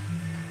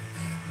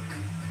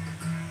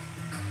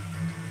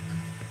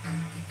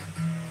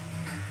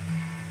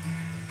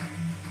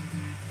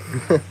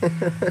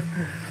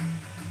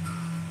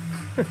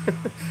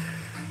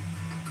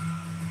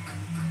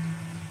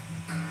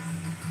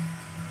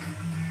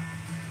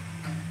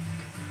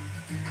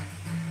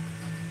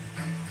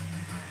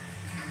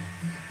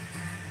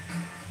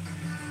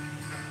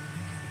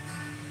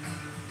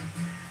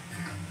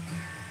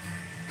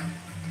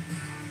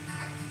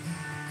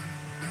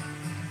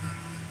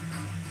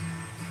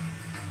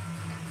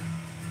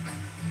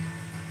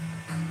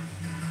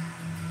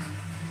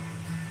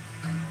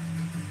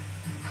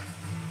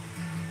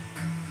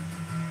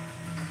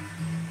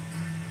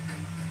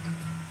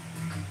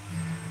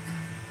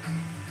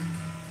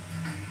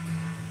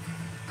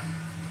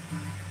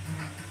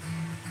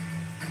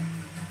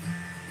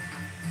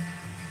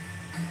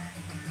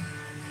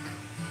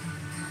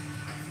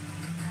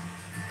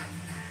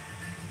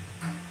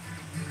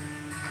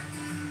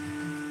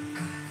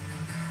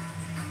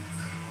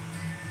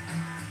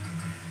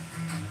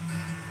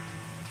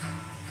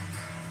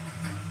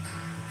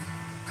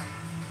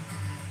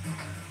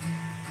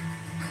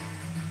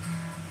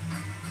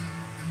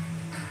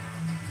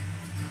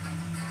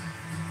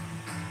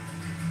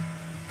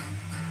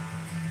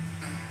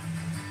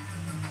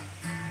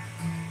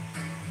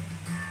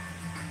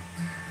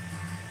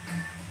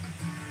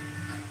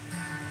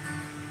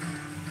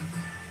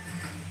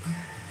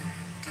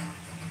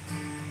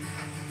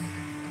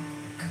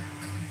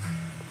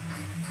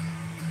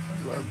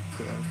 Love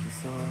the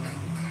song.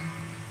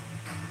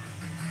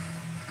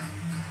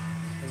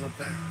 I love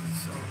back to the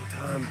song.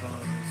 Time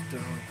Bomb is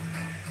dope.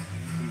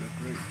 Even the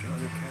great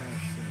Johnny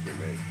Cash said they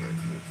made great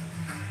music.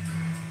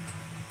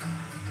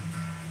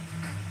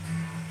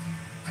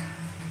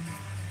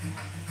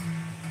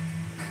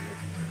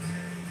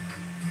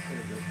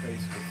 Your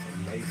face with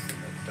some lace in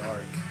the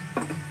dark.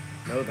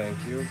 No, thank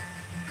you.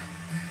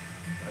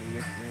 My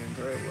nickname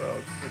very well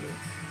could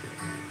have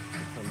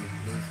become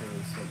Luther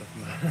instead of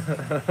my.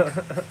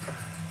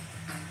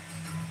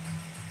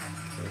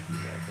 Turkey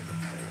back in the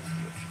pants,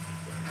 which is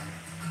better.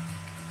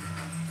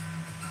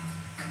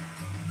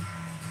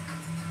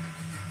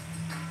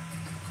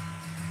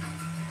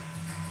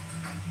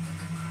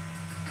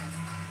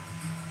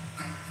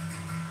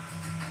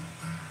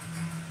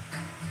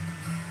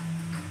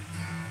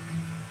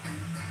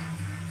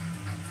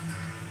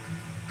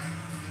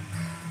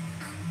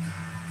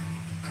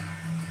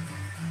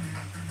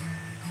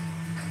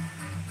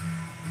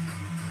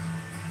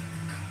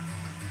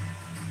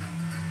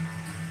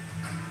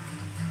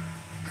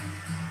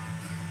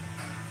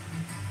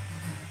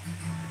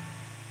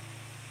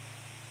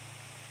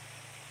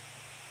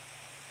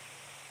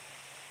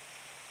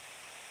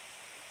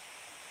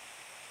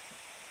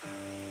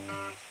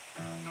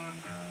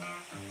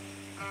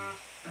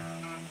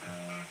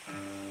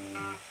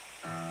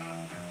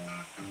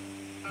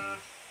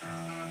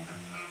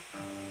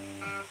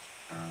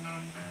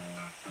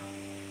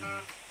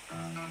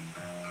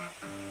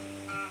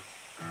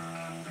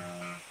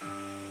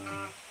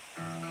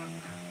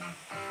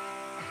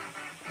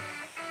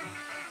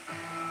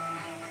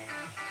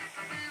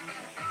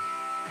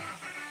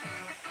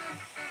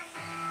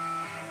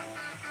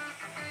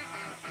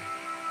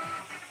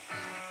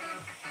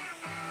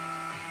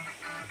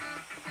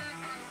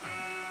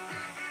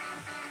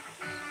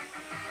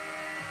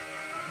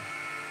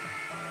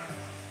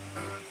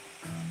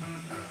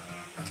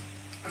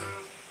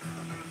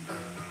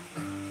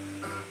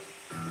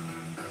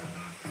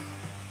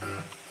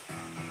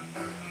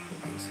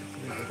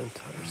 Basically, that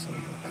entire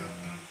samba.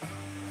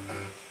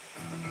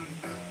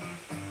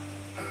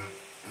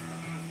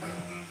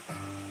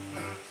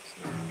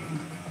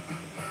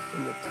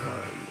 In the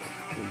time of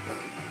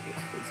Kimberly, it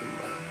was in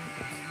my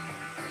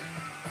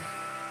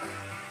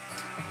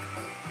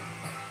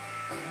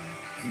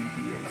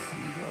BBAC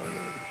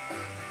line.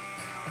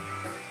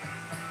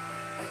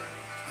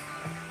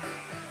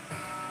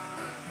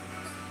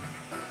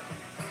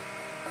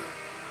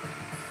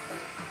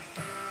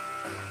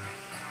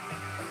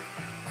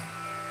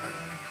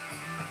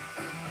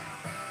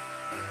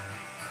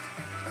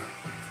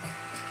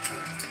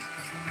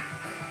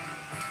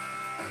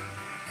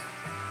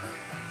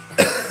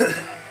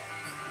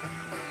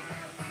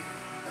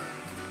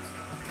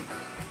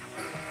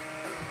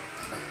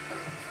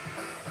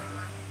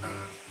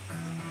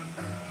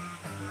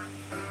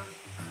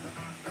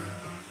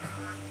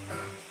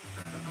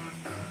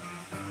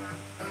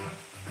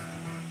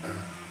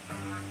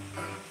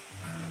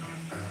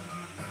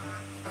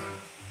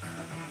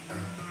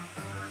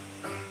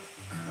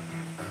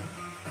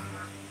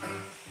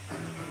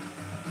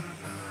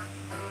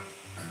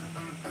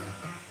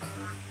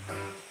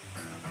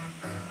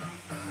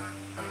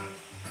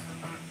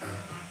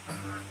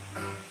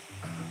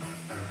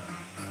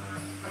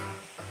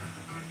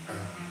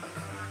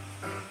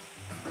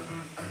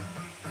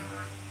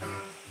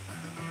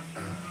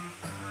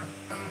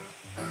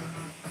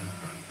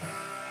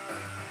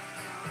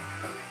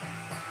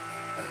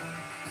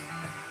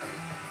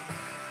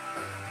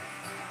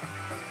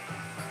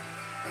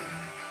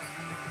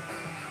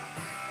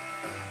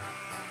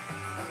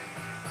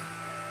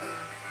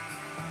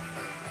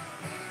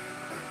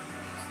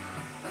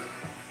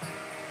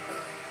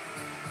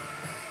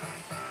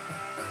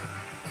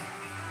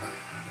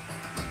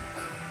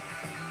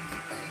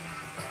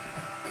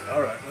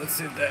 Alright, let's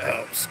see if that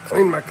helps.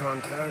 Clean my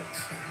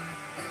contacts.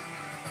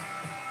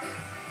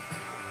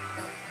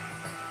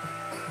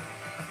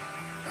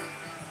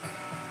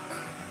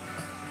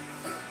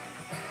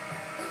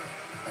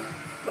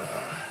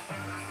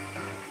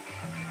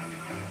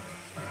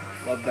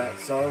 Love that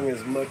song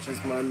as much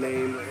as my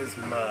name is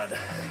Mud.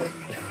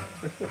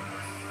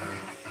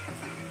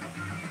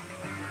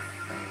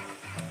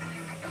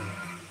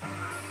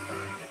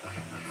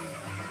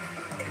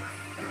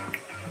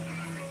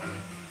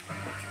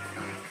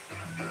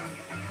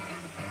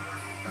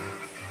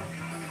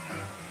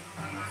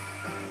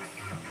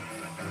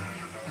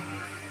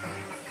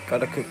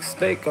 Gotta cook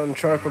steak on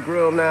charcoal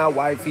grill now.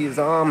 Wifey's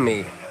on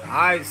me.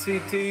 Alright,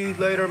 CT,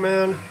 later,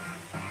 man.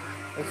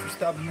 Thanks for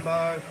stopping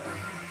by.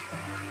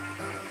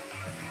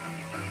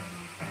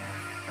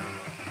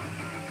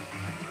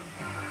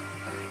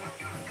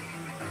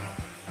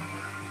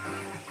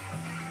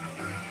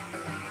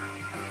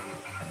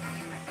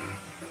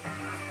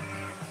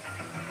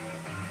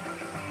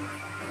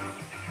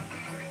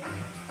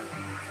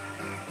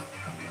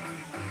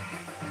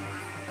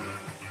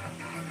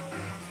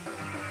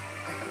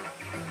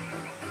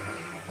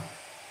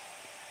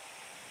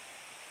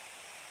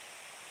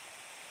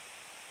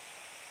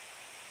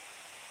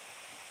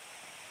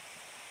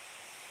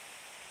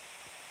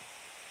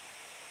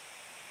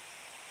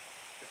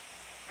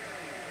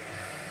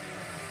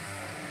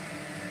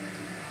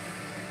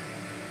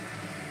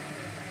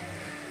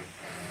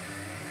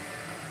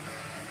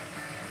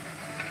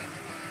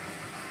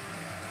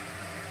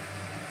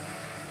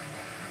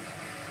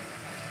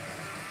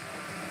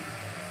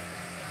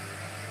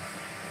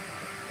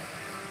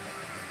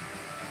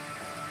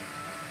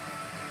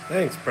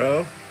 Thanks,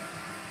 bro.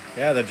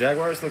 Yeah, the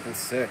Jaguar's looking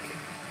sick.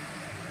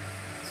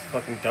 It's a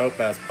fucking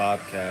dope-ass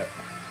bobcat.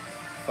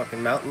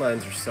 Fucking mountain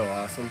lions are so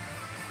awesome.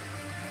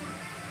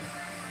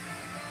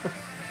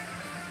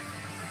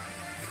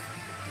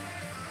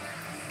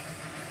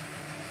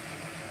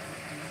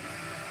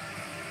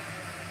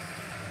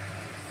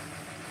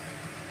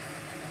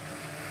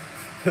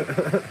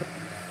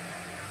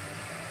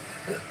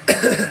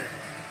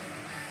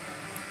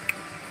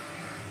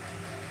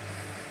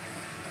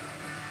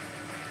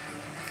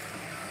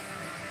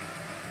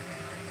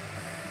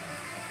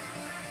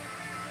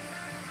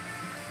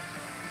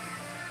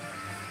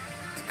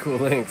 Cool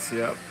links,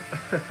 yep.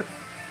 This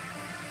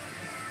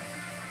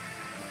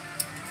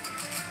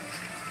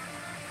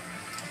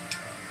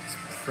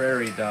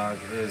prairie dog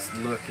is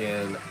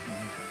looking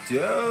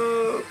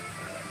dope.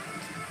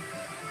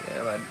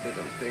 Damn, I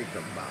didn't think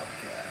of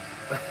bobcat.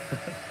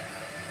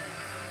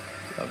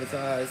 Love his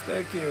eyes,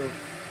 thank you.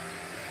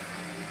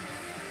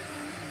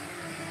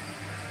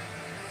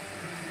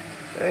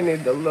 They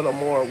need a little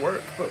more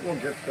work, but we'll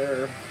get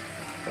there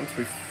once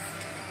we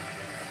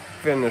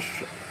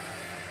finish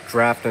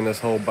drafting his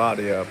whole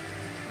body up.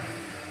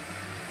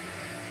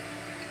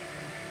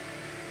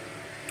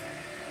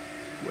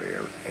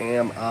 Where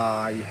am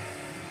I?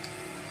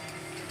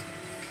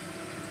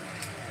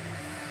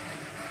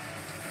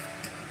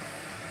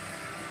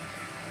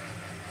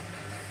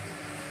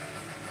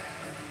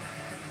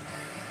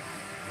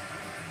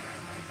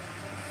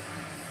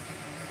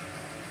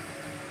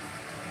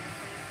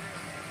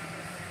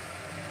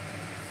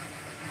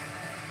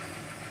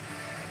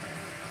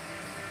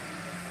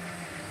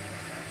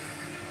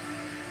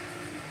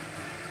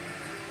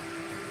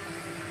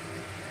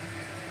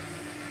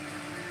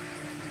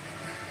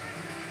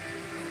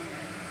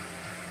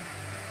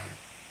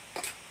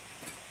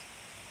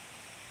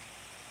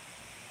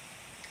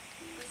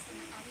 Listen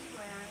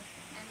anywhere,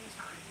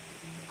 anytime.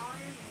 All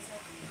your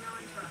music, no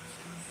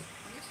interruptions.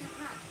 YouTube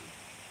Red.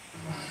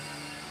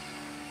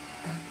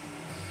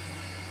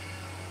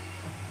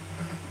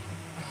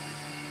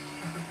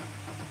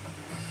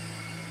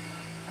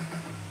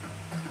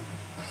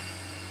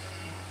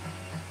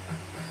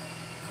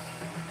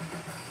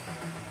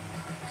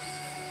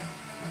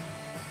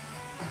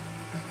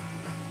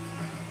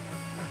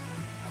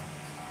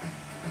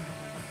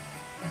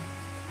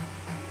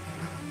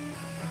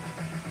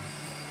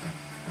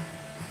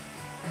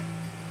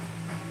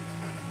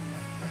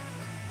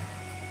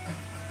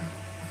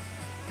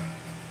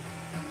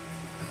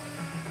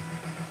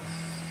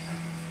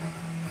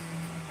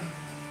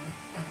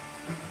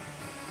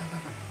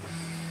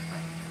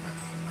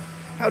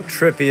 How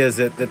trippy is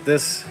it that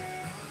this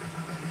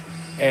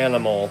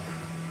animal,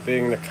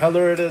 being the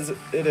color it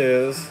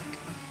is,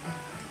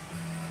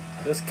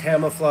 this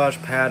camouflage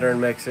pattern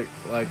makes it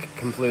like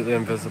completely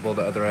invisible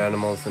to other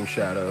animals and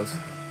shadows.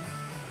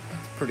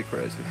 It's pretty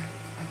crazy.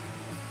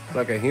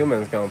 Like a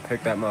human's gonna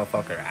pick that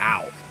motherfucker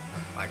out.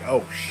 Like,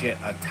 oh shit,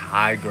 a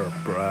tiger,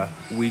 bruh.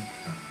 We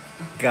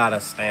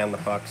gotta stand the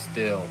fuck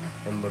still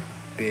and look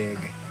big.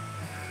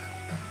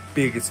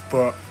 Big as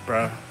fuck,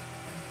 bruh.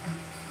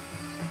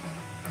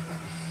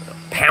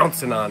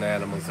 Pouncing on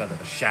animals out of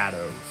the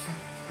shadows.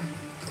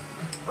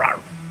 Rawr.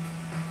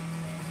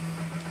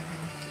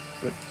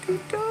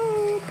 Pretty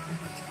dope.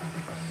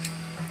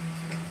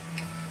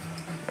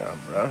 Yeah,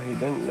 bro, he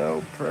didn't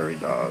know prairie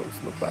dogs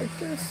look like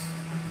this.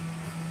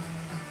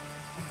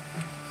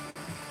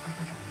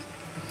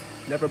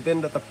 Never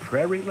been to the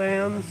prairie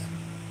lands?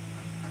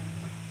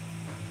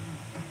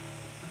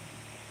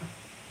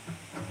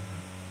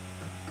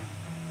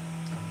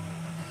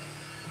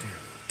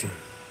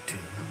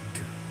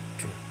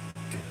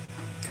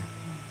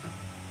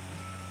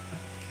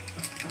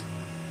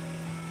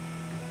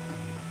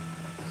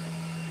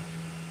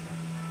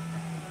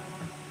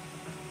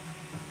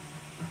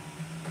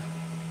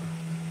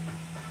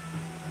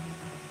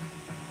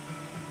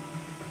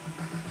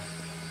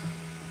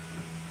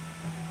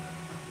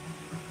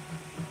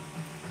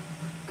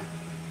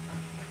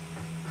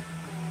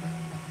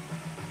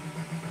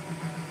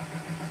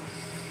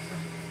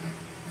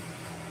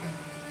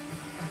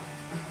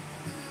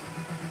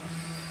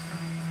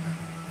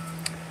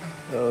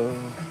 Oh,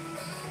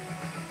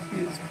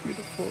 he is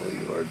beautiful.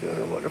 You are doing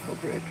a wonderful,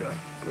 great job.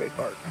 Great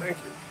art. Thank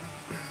you.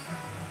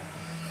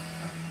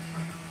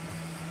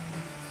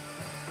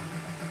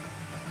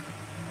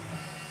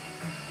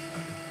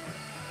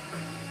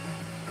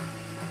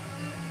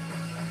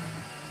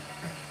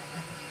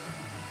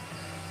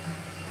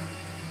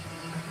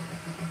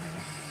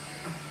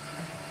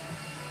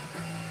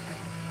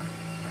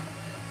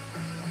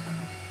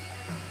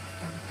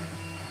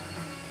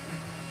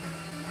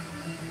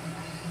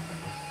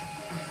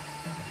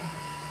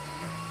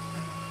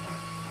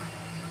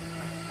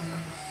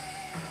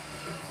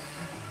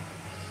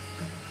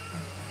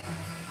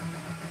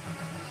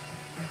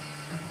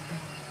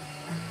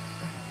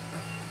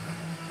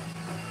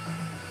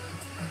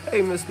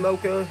 Hey, Miss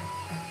Mocha.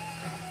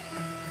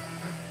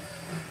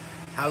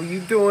 How you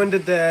doing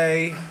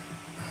today?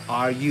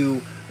 Are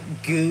you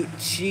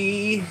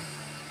Gucci?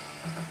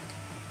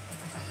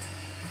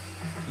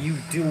 You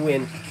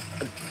doing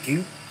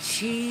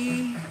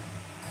Gucci?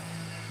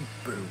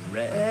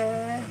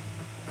 Bruh?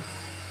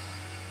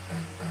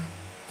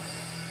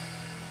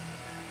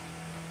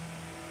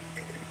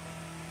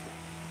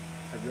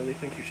 I really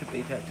think you should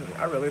be tattooing.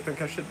 I really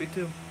think I should be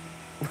too.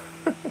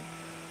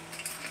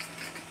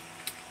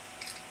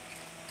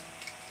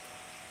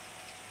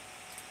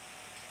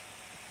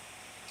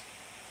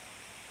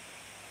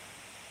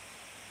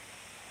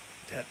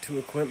 Tattoo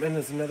equipment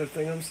is another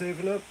thing I'm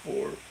saving up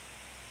for.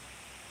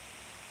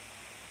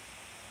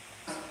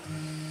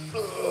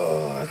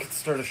 Oh, I could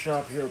start a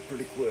shop here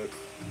pretty quick.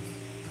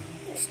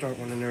 I'll start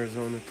one in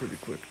Arizona pretty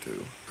quick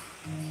too.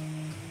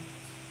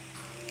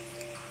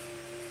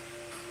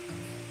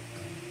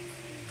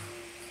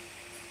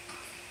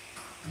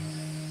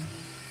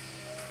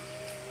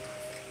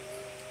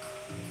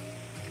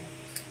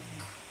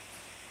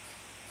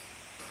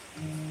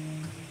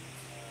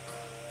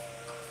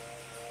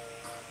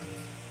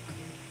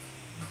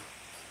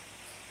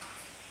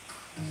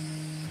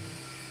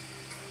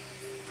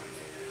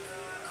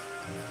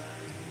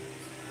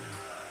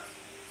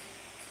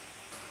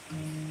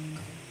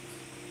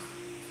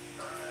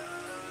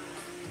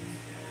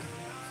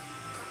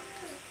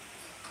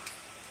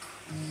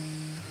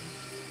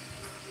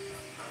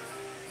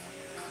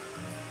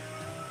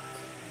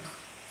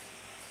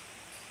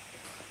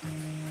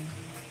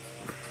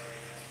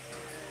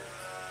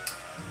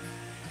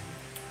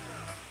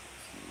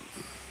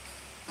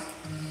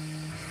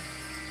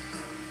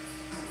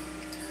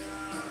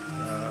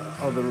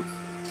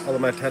 All of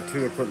my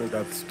tattoo equipment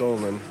got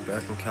stolen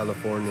back in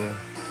California.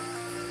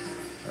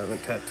 I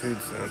haven't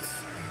tattooed since.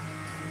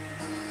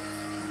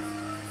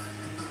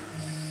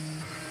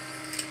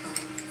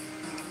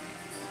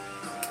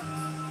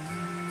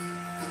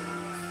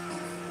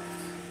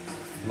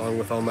 Along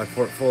with all my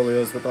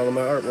portfolios with all of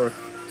my artwork.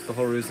 It's the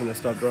whole reason I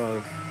stopped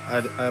drawing.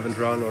 I haven't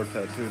drawn or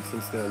tattooed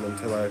since then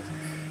until I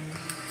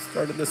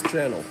started this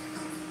channel.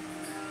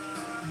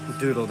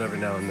 Doodled every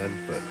now and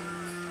then, but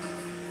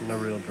no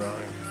real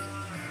drawing.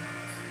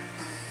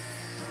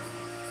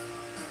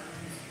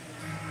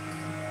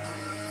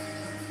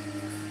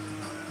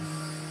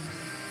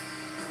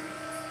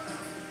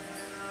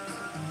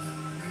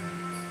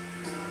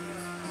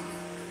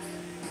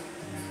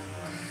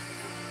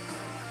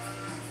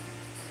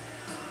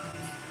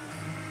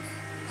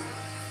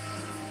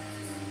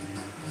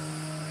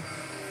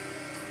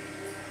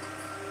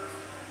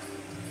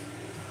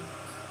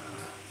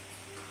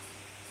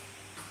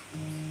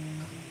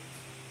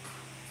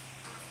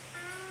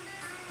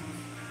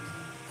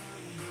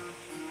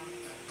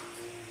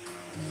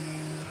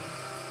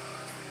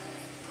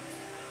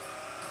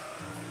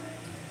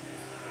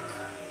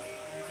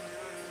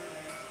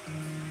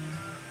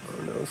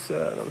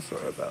 Sad. I'm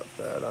sorry about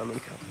that. I'm in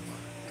California.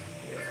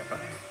 Yeah.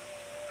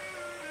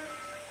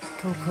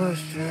 No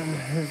question.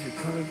 Has your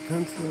colored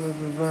pencil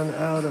ever run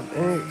out of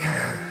ink?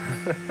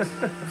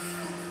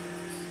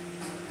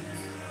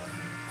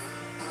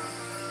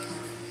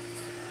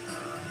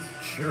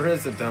 Sure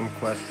is a dumb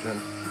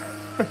question.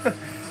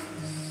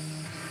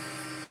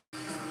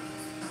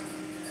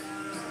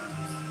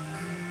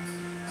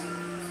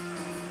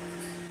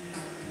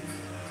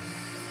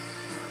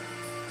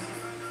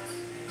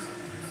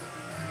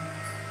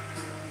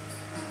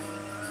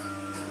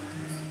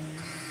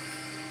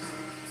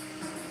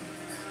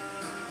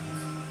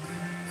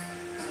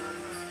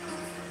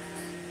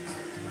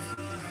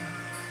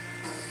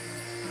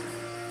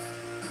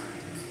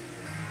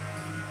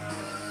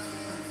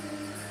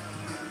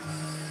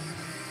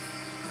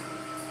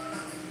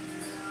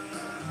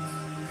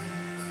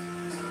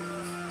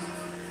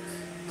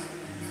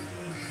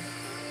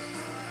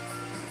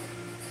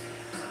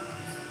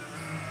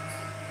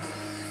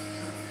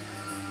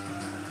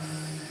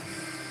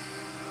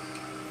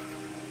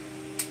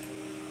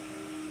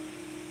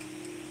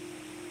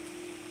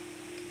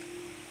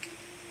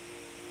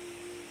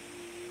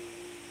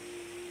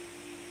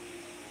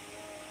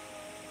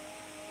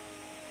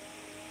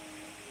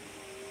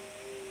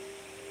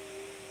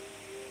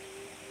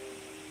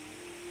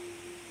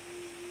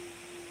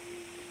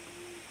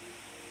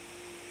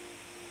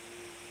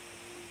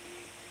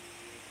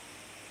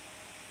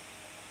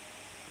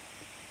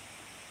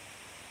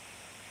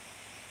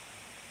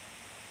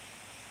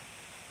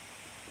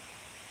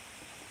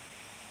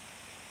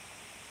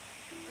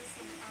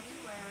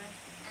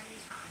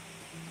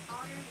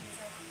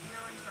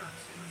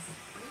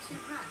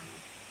 YouTube Red.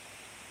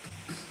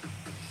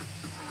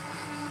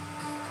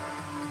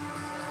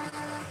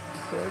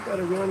 Okay, I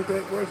gotta run.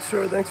 Great work,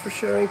 sir. Thanks for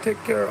sharing.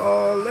 Take care.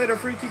 All later,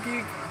 Freaky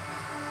Geek.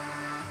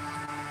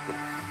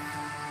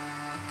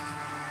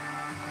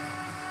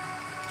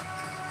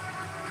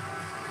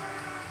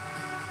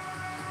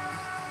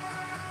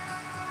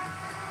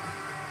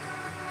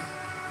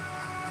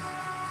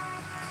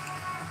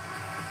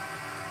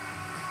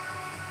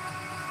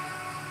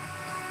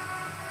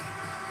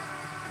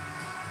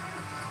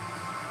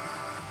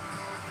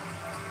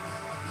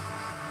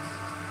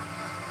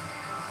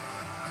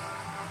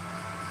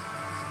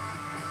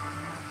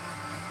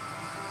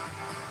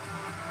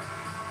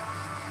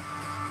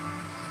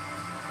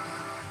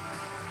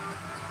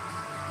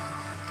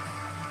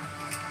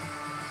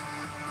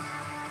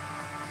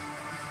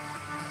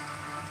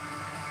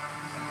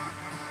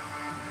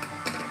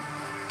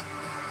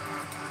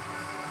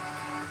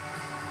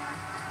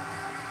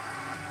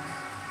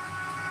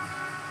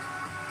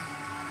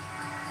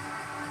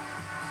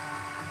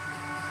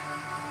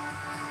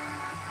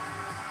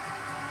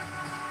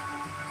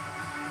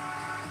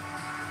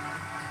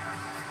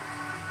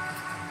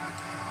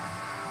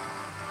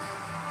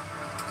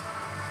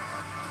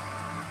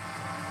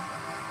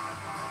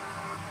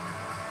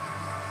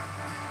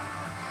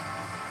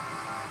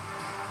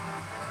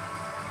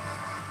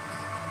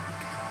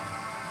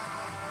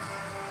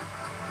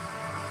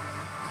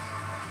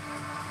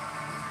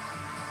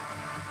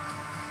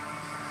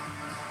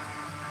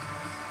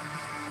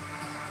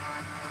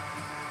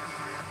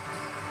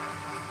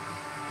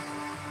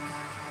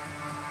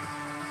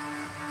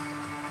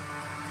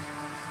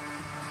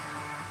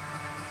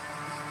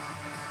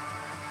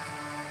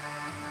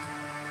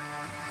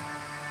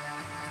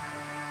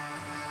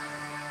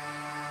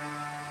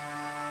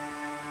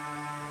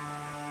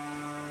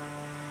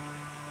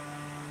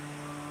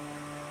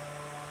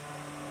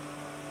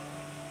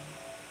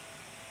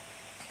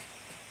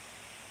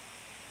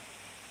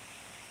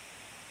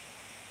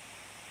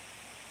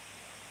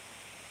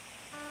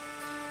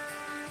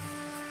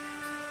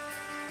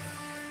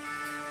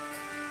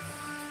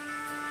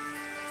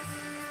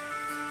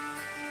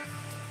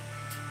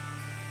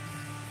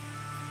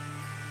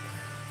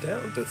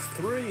 Down to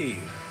 3.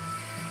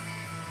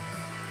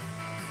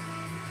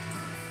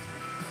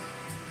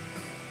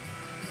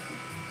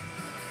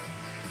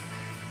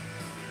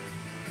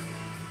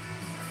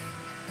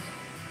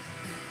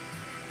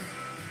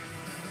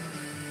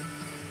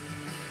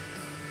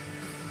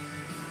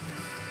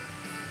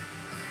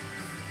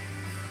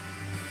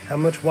 How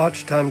much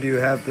watch time do you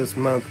have this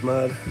month,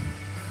 Mud?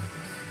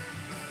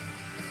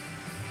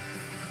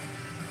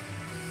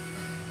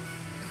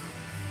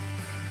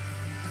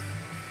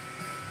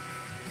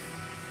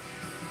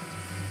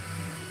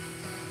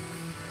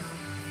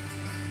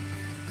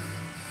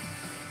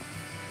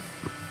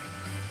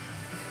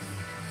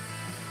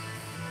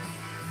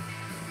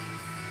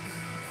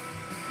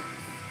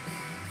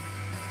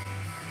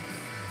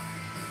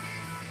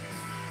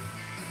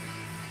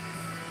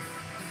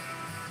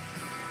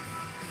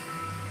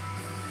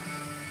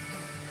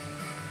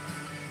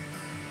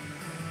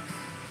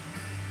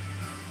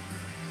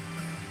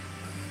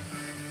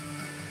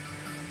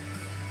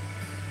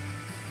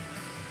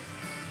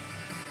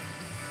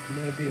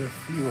 Maybe a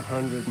few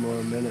hundred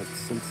more minutes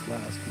since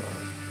last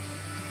month.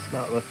 It's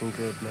not looking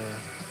good, man.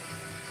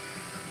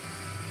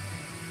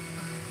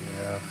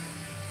 Yeah.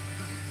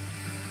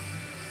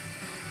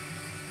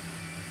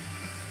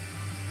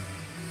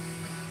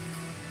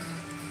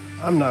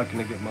 I'm not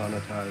gonna get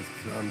monetized,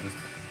 so I'm just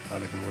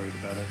not even worried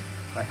about it.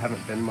 I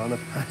haven't been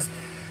monetized.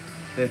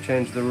 They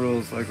changed the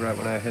rules like right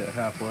when I hit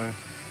halfway.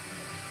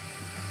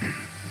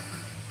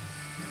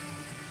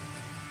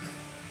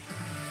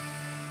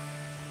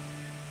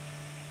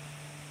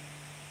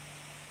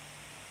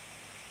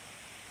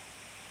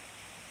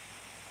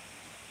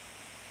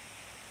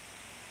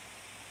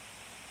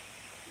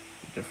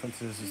 The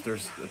difference is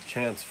there's a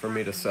chance for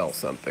me to sell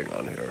something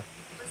on here.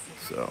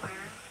 So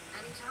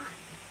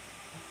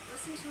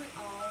Listen to it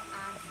all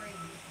ad-free.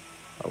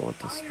 I want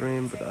to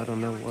stream, but I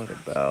don't know what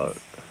about.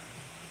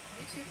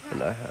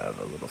 And I have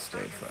a little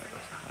stage fright.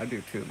 I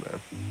do too, man.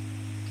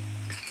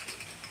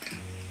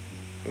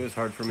 It was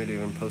hard for me to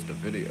even post a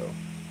video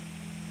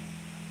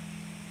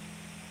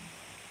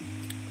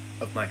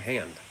of my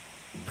hand.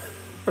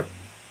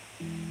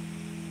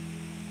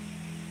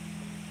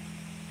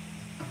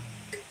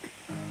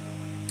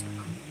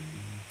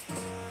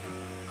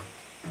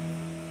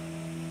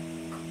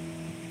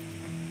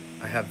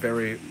 I have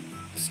very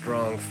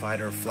strong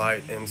fight or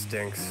flight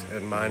instincts,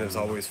 and mine is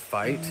always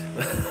fight.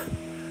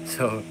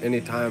 So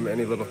anytime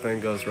any little thing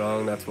goes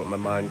wrong, that's what my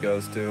mind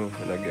goes to,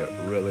 and I get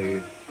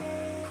really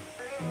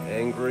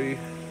angry.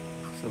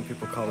 Some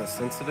people call it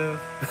sensitive.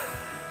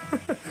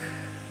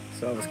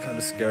 So I was kind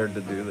of scared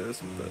to do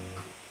this, but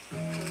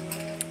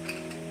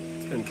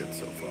it's been good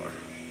so far.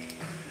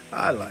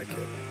 I like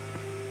it.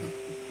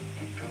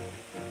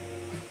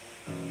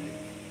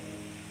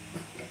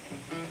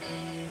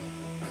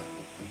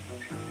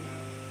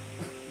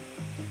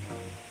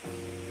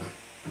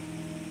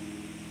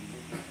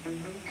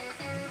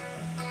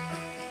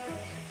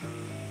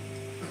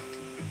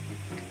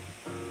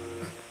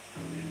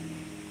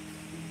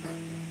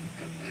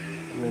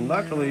 mean,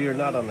 luckily you're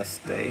not on a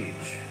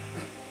stage.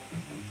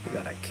 You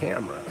got a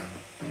camera.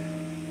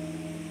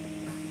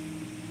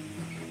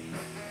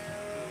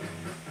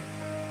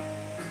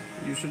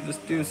 You should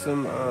just do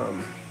some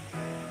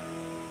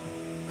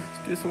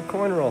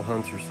coin roll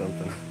hunts or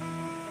something.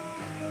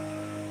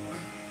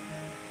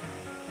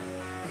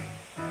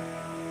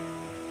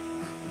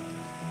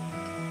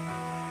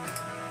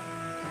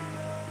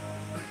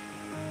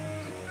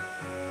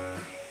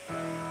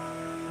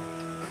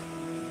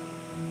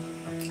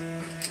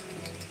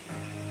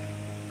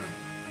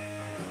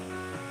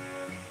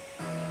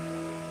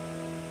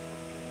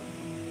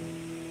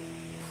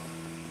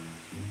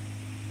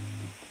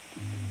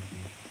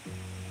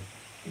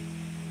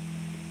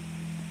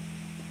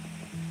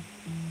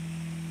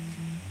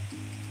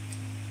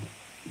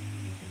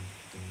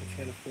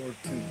 Can't afford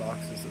 2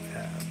 boxes of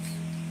halves.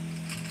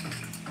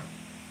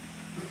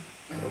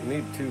 Don't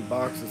need 2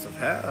 boxes of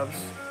halves.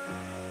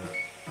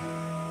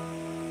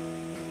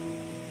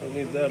 Don't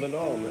need that at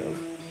all, man.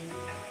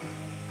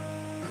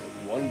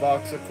 1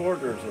 box of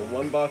quarters, or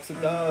 1 box of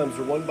dimes,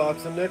 or 1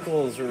 box of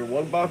nickels, or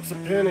 1 box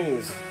of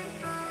pennies.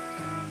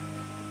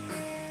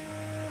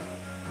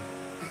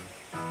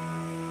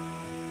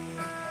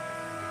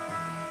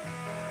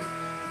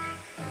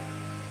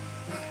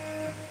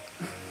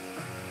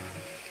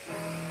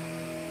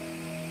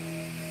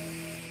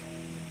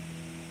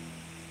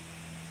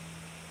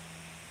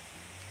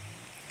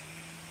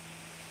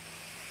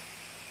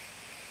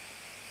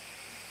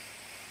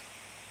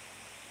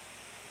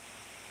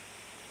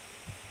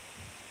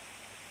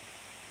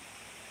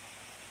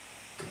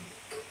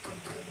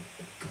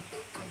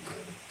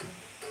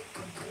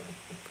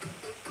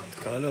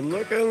 Kind of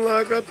looking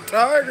like a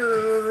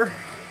tiger.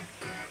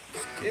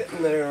 Just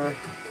getting there.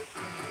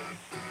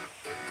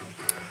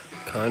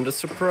 Kind of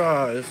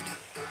surprised.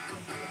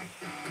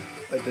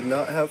 I did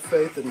not have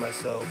faith in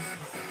myself.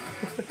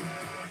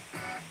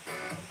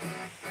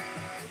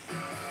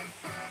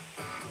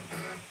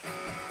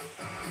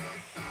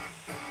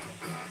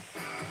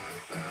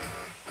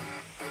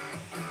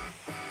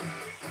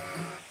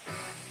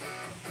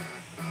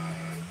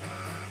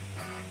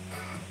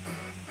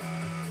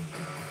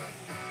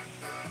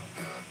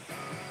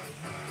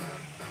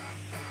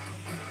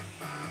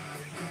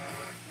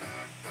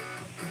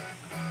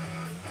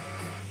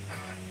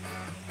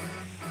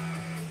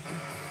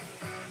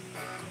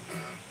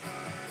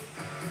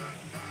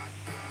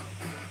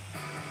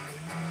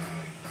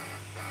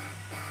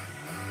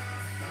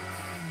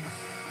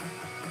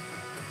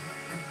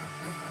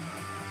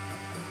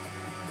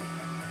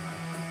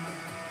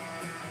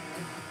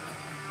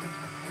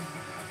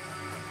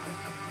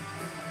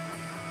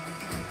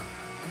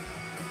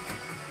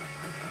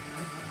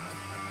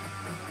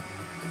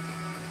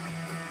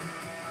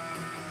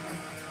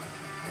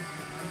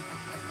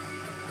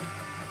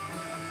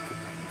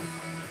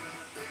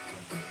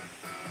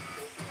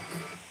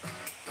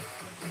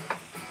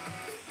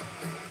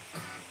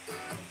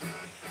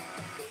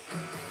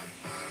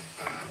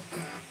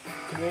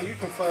 You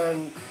can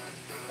find,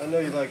 I know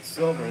you like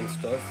silver and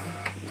stuff,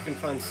 you can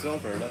find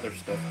silver and other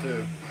stuff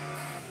too.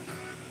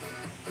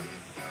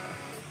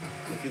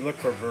 If you look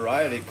for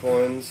variety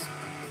coins,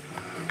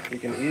 you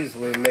can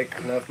easily make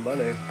enough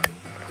money.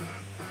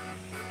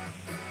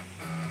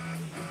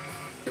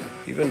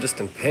 Even just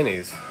in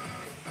pennies.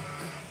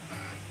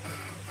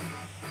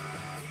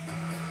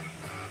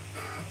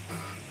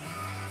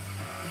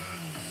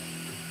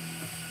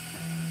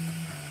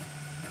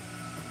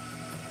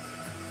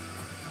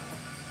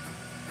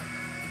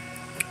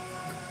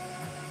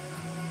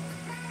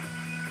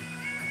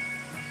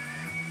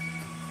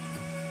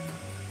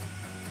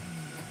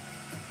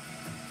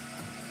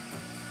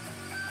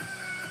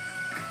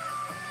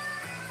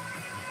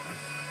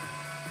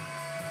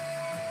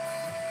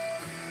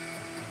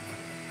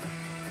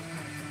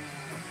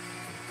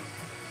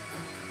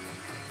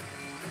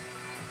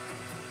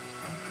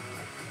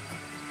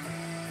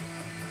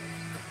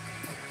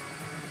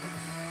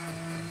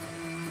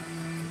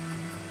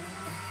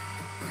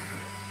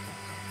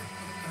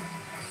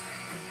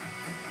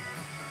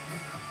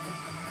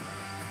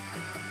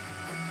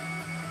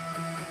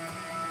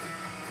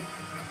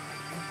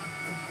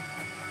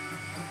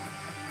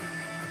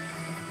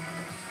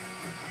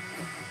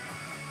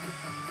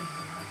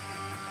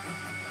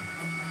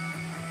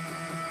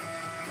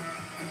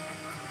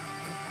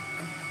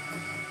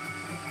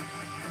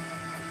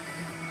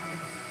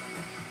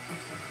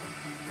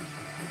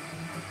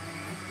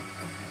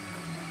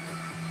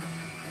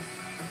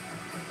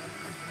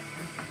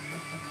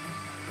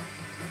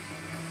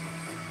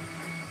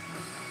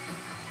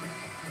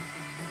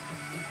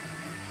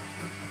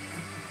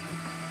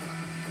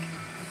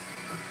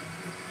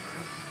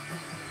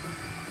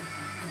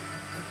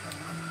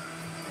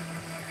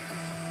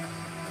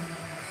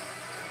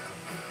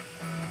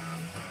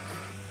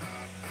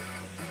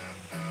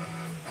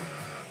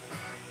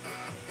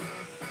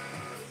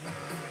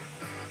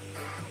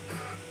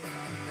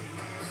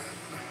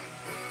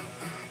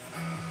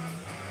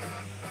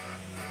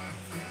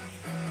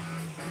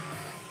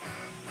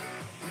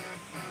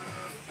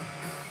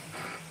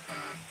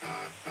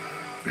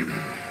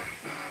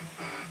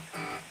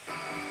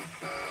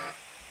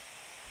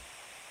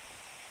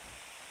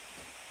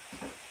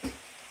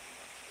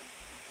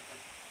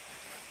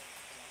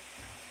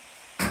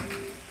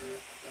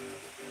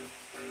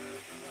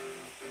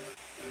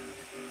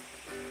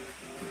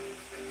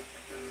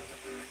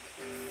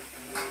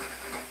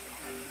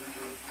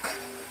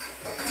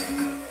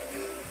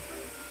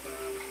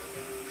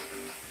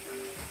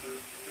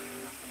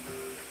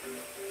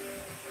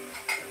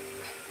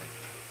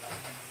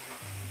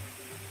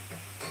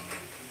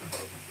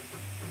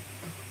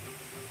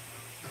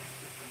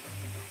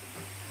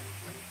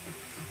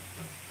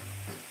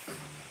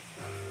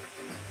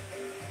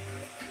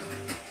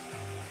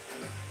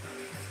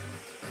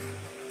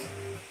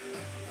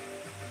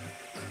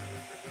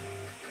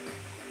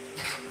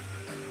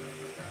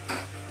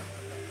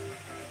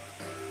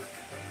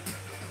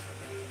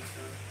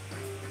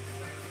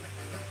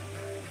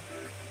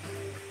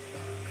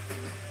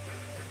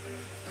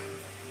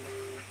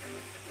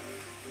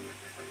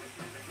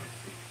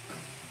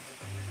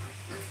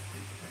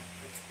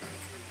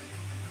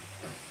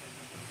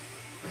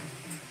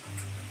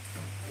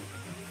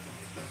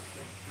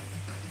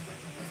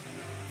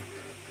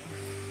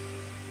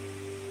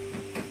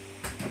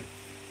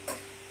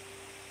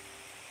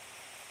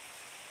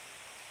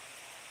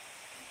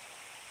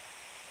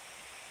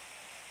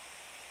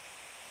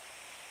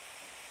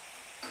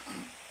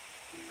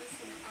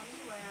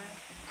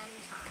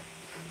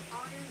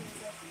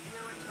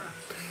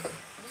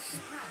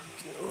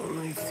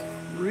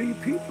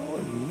 people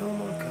and no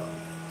more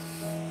comments.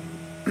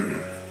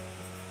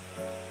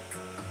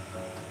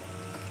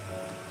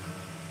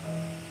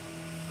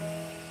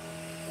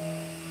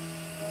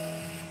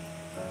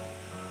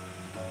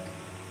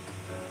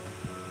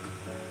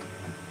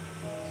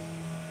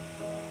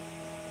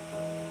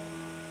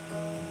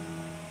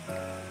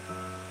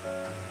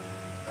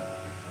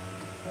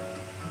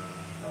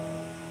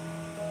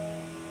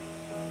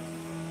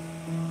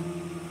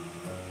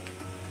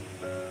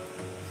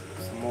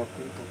 Some more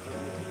people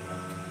coming.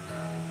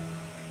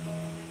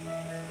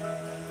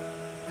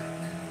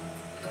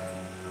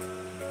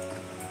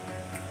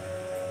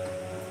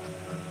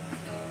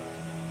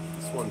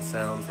 This one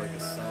sounds like a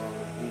song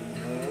we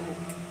know.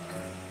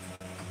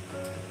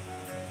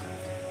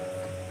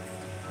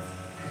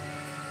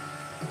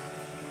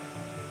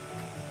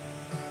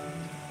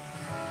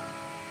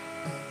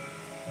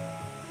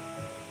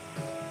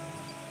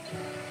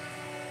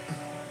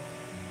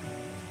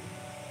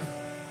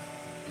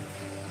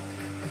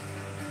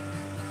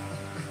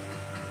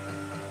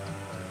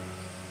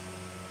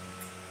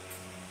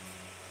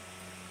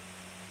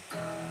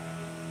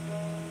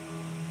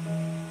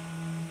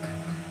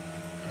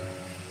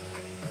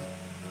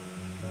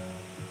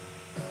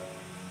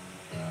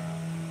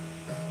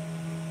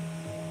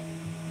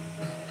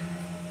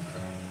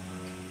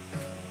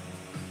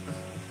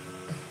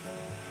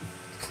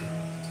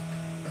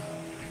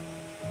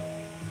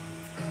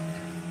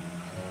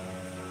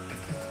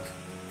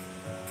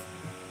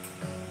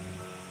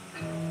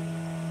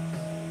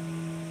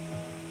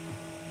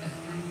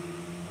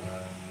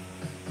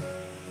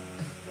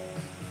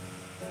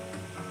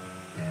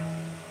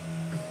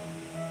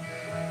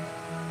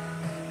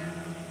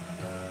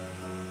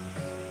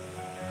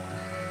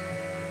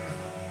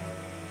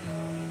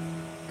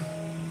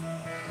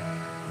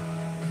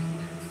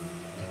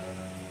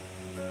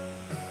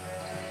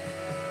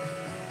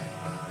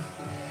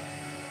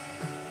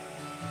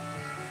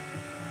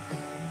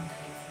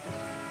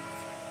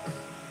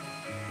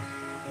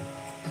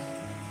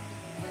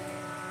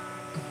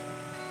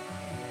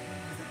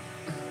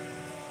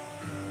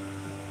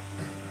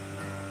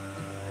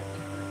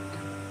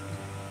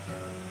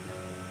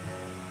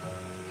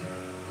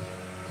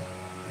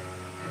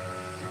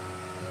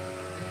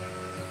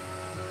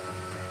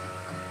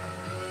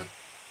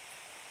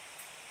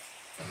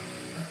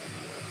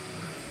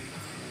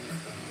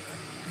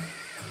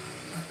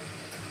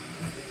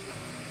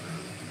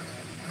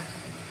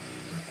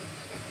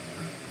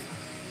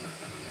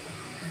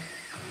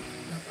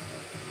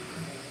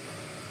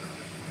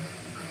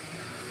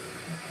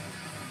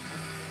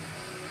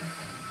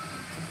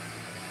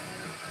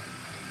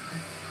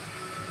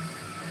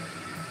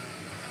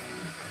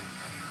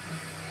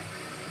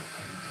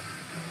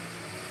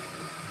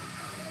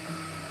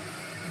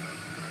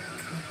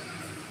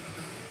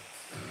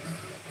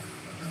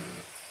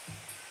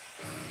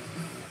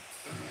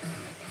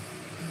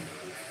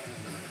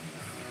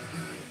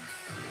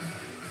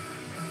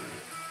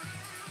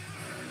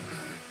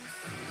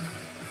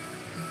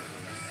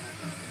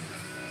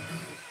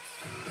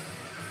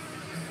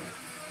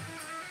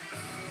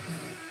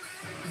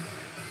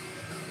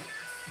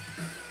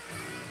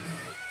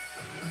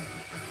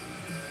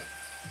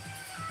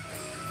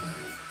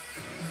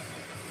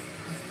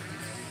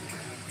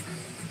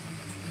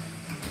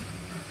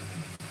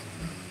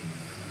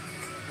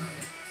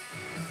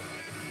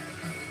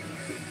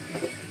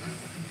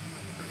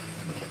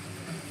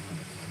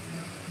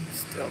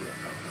 Still no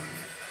comments.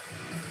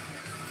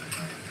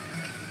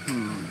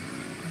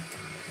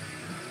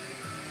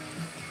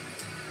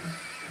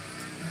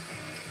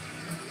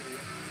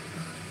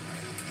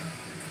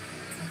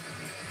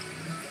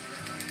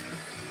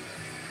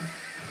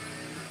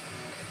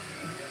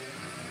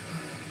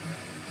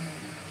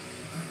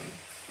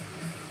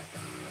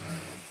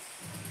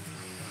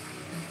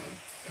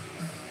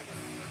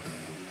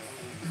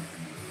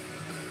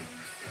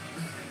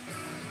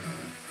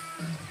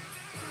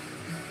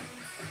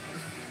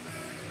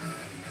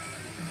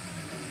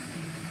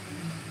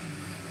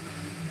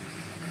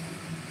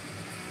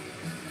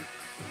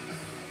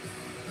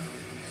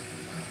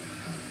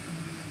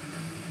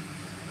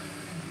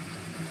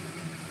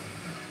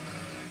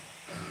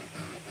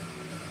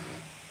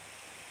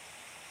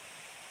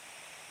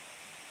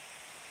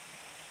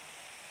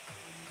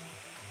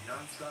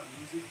 Non-stop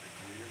music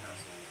through your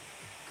household.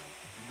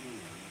 Even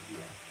when you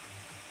do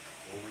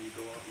or when you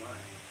go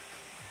offline.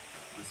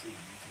 Listen to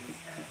YouTube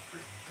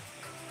ad-free.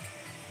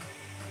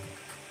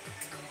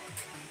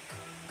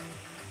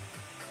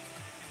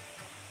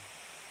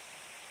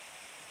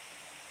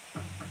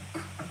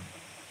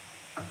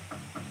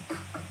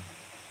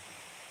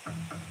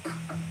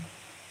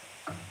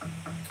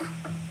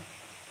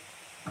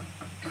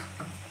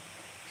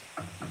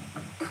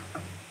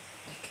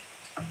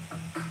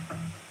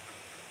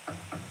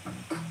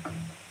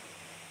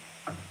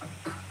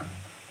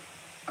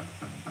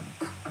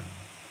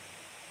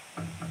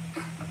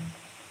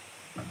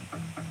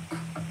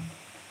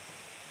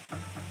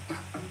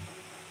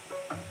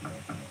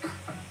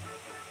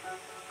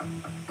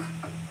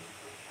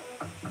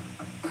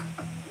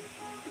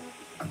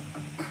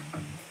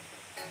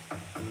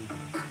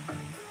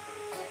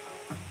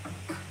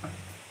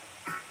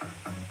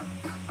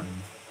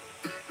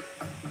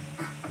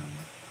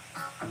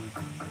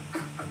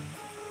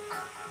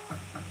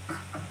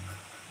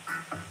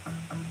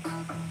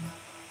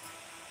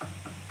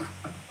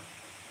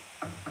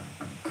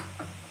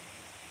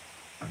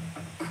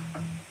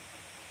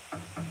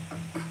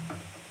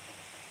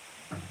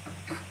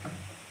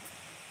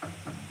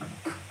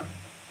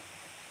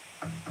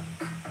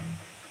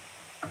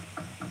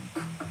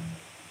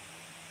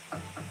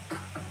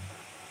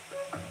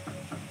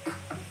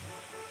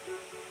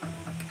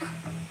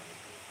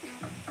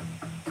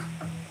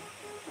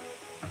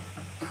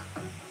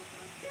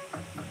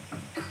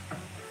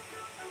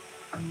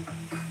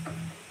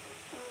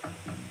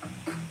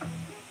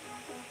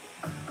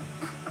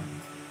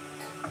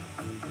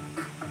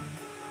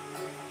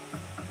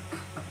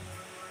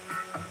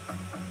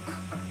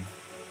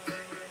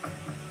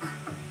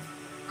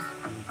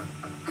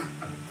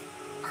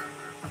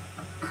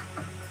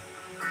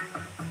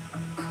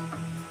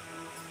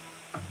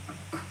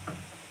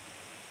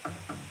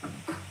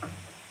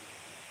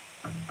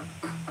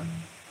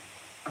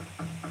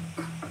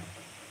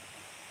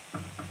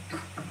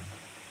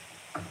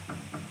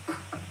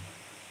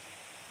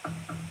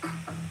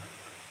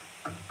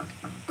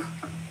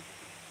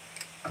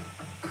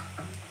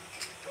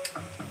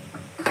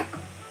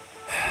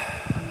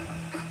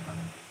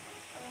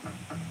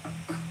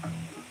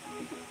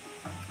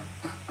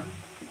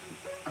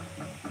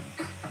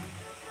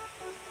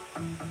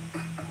 Don't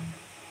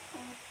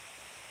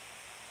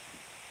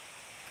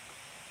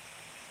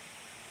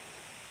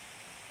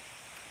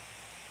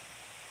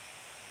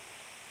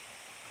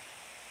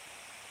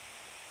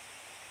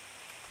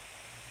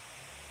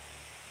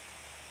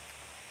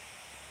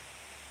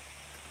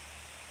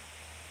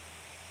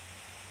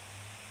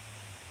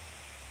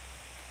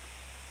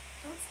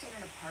stand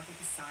in a park with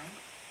a sign.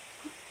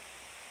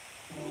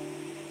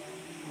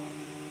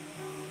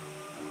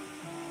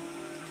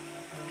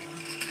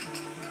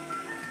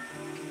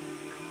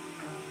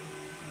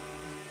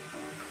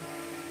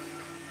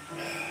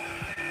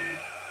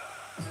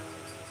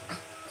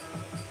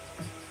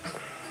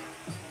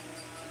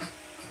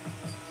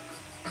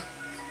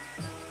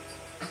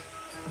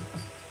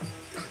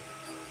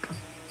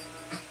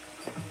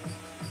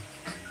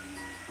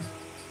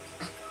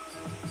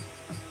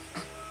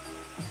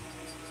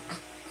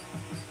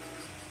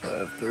 I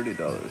have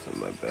 $30 in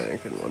my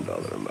bank and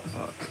 $1 in my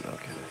pocket.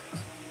 Okay.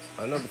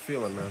 I know the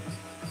feeling, man.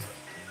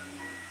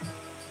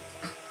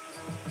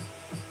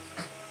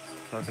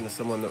 Talking to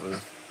someone that was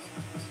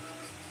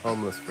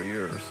homeless for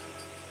years.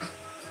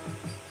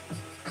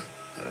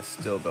 And I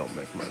still don't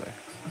make money.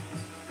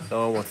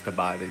 No one wants to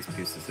buy these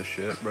pieces of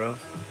shit, bro.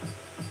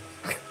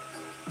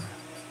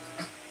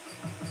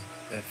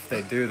 If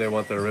they do, they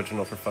want the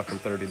original for fucking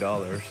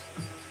 $30.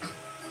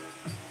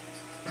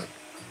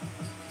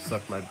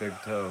 Suck my big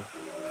toe.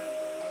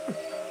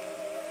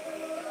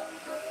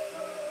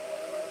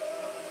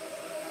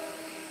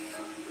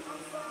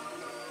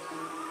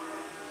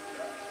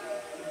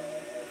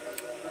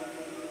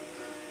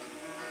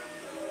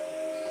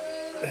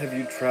 Have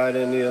you tried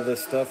any of the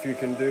stuff you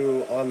can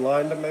do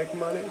online to make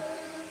money?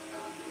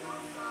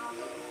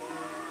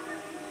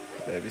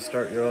 Maybe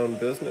start your own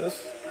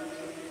business?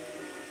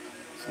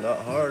 It's not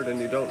hard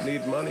and you don't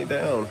need money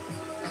down.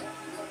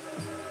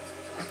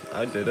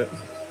 I did it.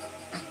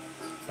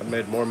 I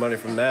made more money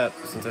from that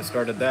since I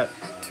started that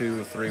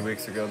 2-3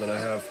 weeks ago than I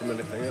have from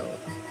anything else.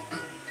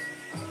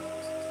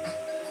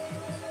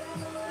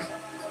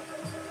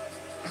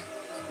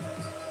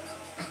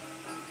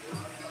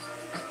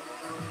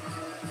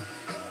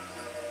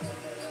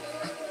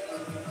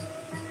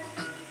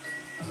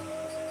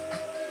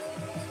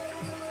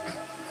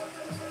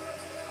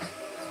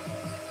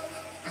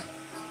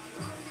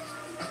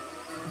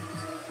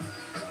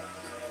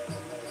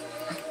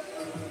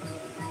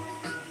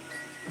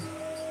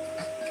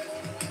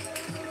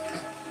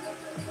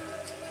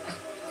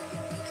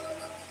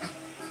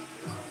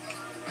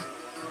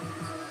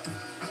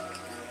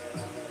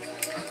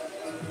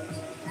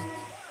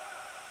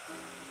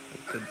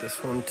 Did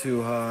this one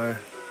too high?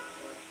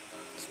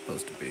 It's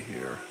supposed to be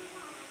here.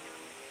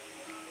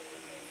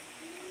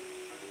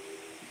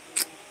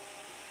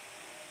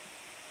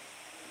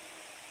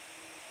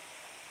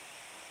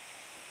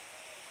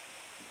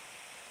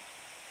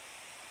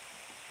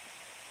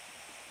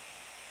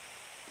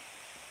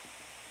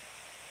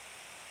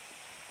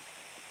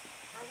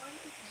 I wonder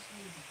if you should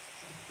use it.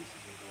 This is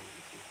a goal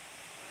to see.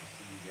 I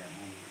see you got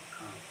money in the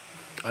account.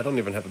 I don't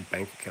even have a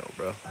bank account,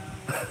 bro.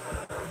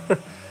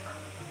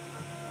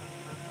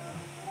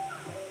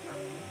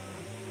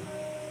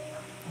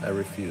 I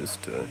refuse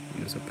to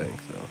use a bank,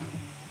 though.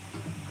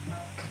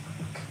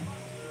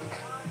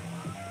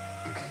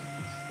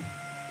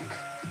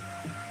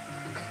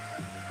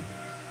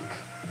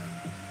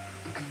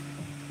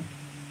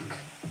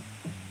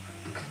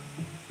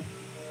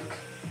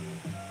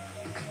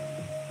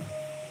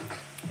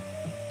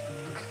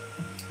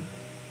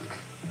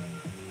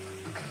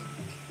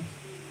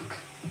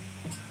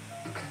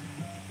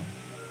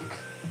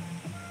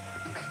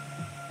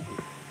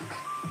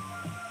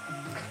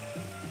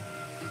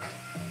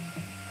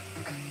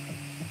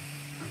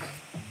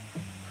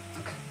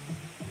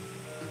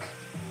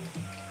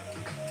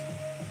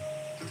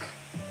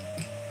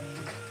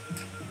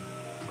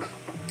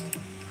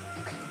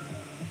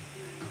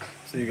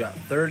 So you got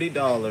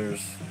 $30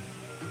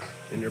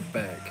 in your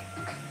bank.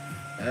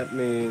 That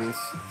means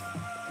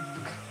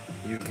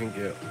you can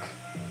get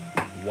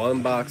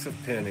one box of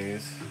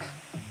pennies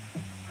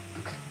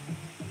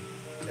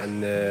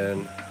and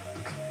then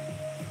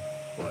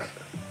what?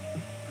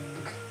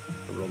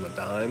 A roll of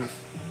dimes?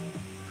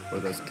 Or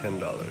those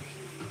 $10?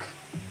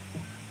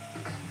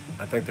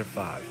 I think they're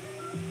 5.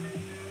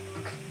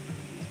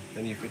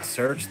 And you could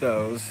search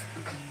those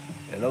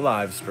in a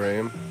live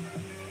stream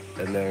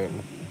and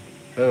then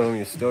boom,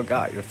 you still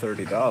got your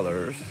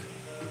 $30,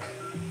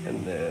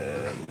 and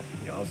then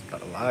you also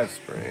got a live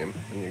stream,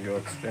 and you go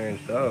exchange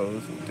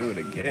those and do it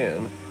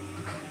again.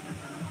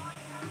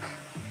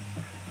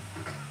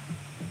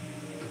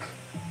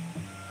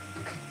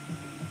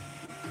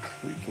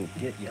 We can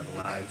get you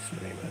live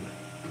streaming.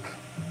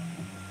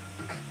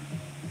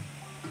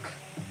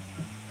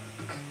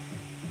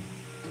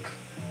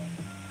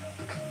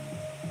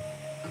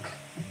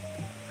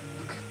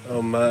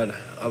 Oh man,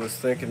 I was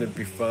thinking it'd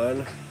be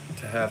fun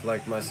to have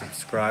like my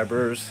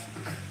subscribers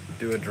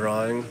do a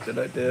drawing that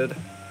I did.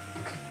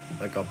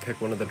 Like I'll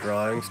pick one of the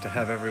drawings to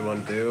have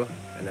everyone do,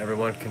 and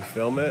everyone can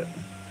film it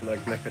and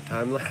like make a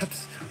time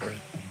lapse or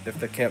if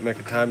they can't make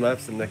a time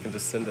lapse, then they can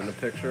just send in a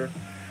picture,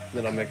 and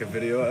then I'll make a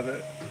video of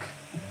it.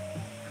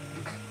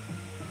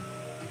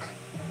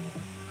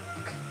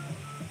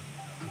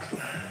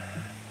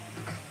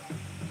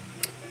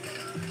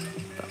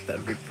 Thought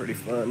that'd be pretty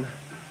fun.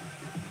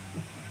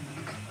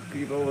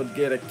 People would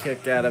get a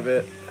kick out of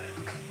it.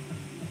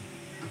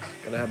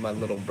 Gonna have my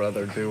little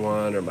brother do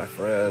one, or my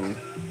friend.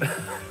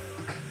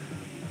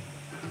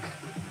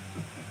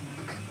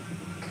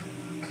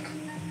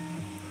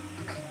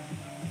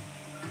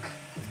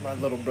 My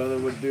little brother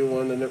would do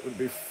one and it would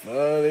be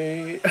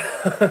funny.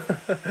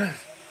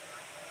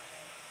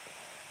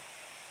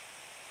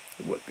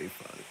 It would be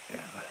funny.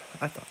 Yeah,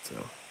 I thought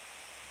so.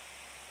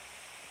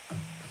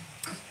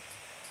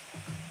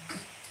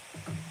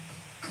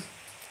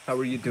 How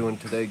are you doing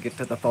today? Get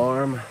to the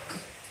farm?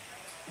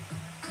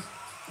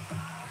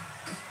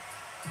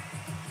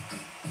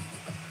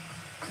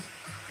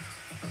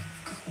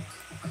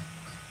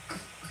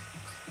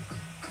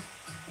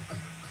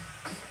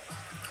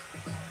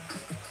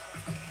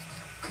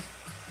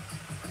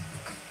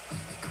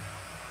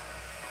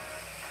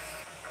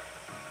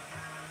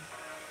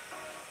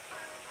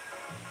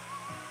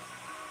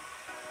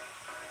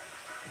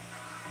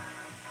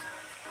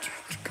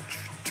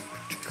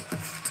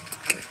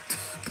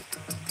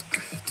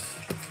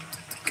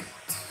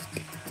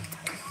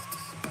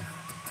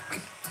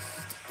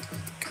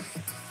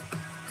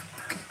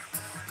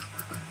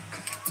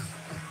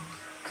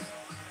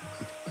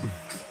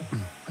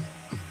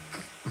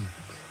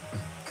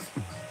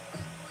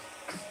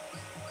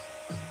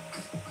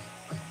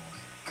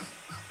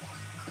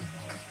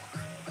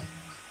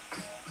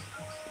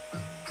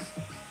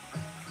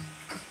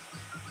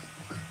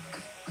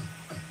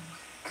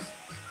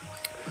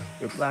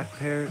 Your black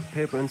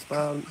paper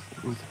inspired.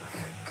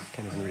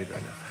 Can't even read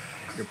right now.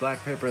 Your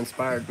black paper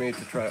inspired me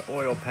to try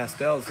oil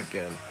pastels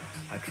again.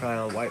 I try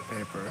on white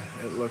paper.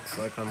 It looks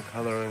like I'm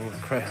coloring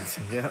with crayons.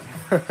 Yep.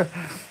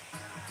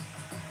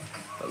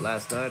 But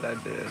last night I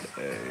did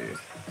a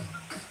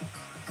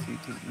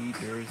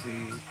CTE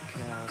jersey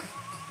cap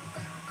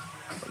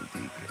on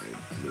deep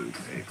blue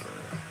paper.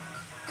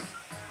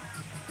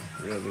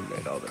 Really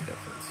made all the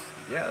difference.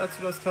 Yeah, that's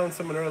what I was telling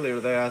someone earlier.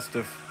 They asked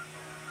if...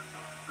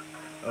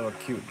 Oh, a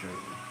cute dream.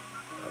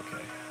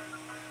 Okay.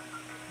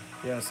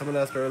 Yeah, someone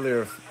asked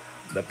earlier if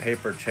the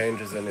paper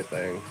changes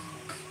anything.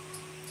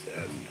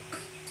 And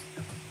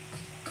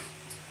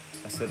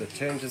I said it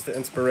changes the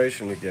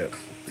inspiration you get,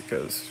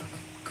 because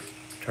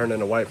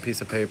turning a white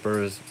piece of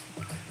paper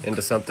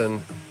into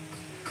something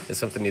is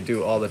something you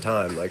do all the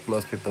time. Like,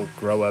 most people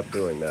grow up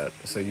doing that.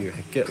 So you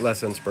get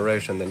less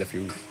inspiration than if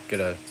you get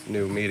a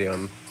new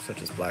medium,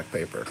 such as black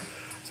paper.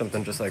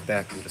 Something just like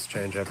that can just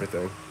change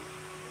everything.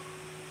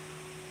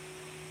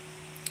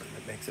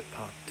 It makes it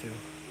pop too.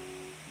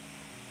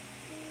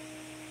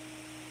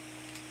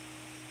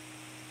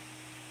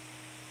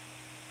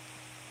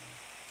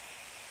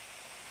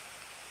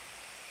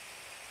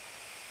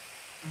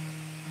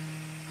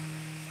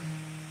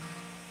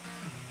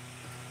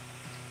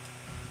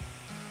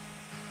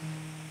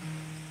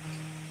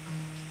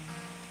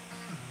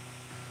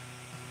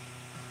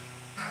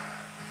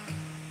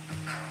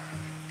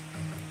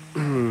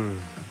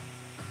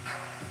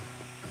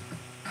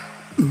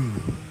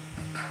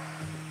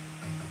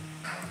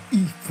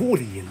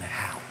 E40 in the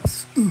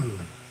house.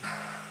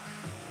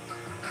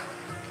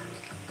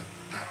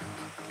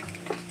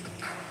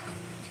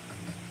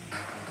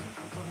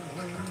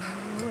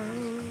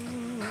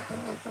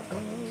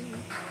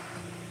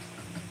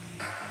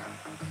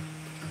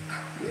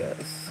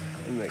 Yes,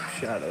 and make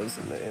shadows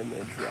in the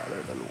image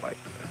rather than white.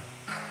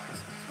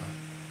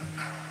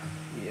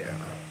 Yeah.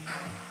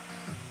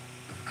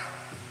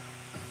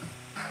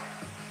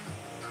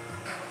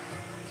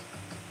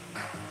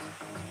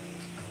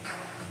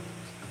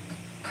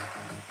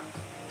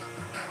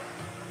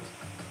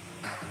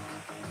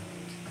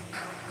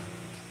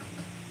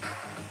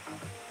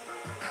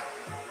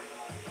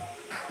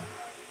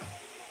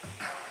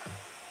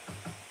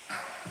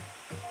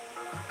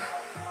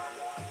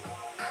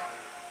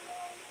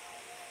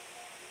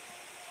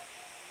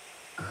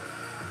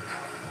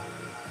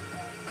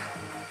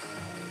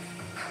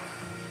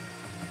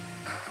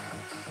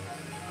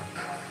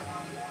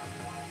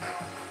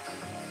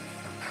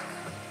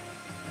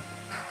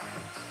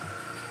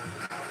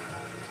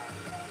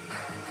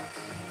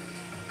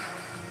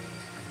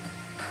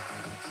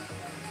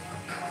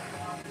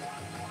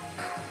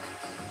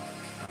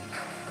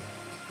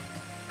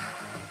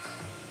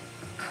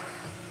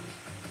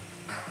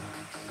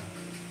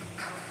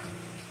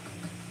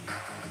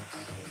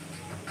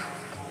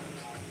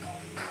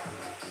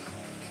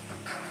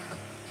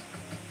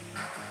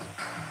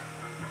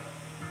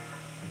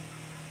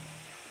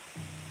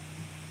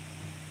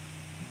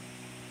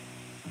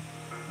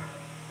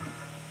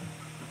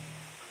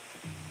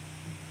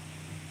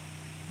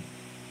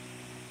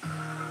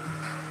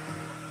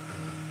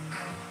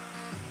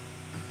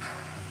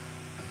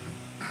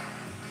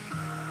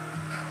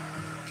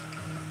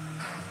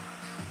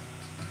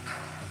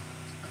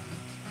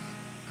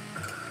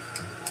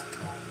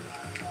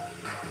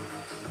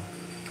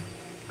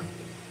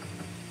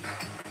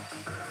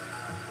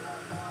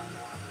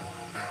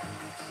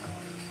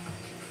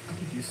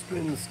 you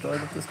stream the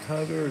start of this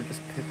tiger or just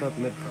pick up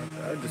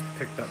mid-project? I just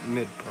picked up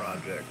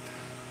mid-project.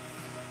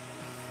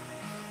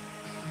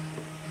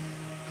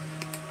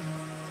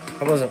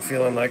 I wasn't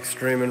feeling like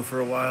streaming for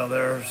a while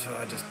there, so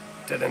I just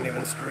didn't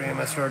even stream.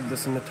 I started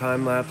this in the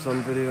time lapse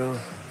on video.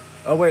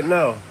 Oh wait,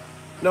 no.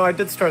 No, I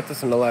did start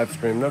this in the live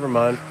stream. Never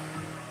mind.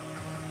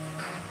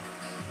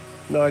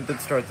 No, I did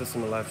start this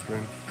in the live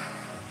stream.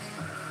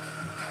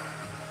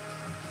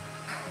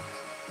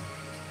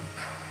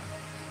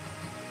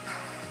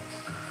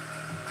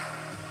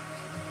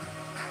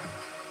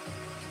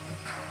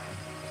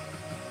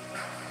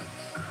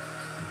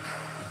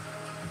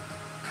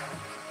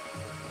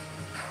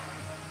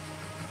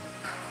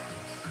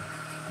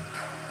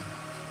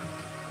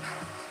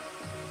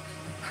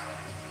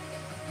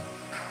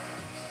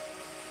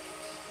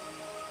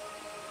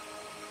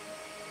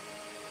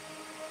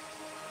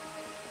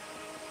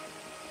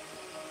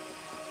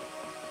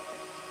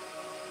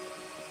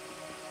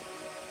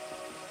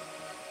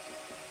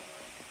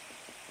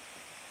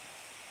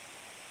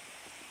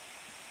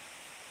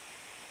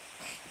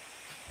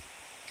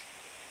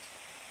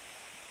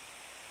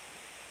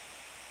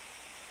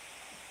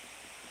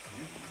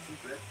 You can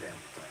keep that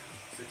family plan.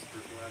 6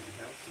 personalized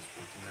accounts, just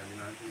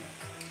 $14.99 per month.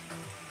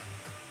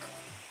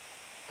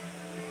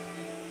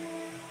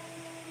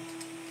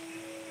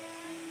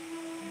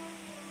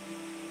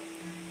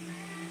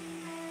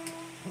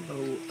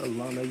 Hello,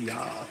 Alana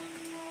Ya.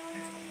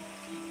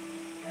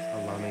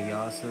 Alana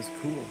Ya says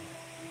cool.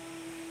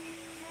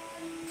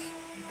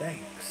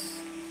 Thanks.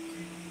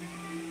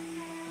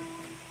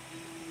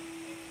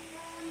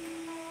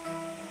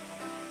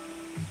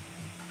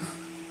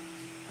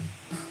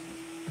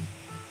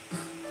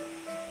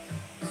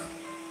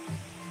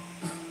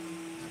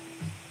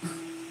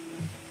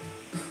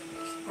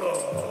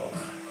 Oh.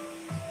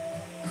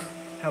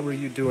 How are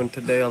you doing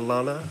today,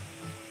 Alana?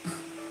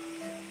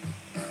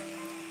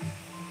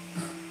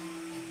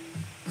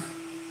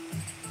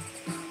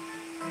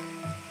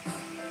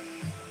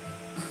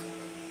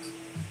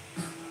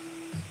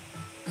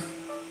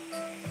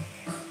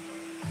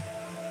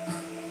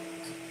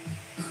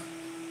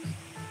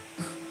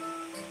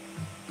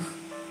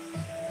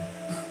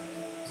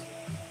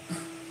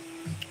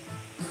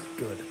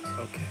 Good.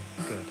 Okay,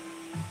 good.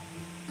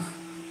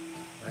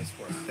 Nice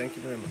work. Thank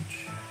you very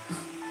much.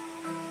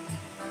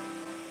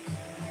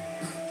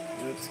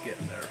 It's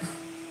getting there.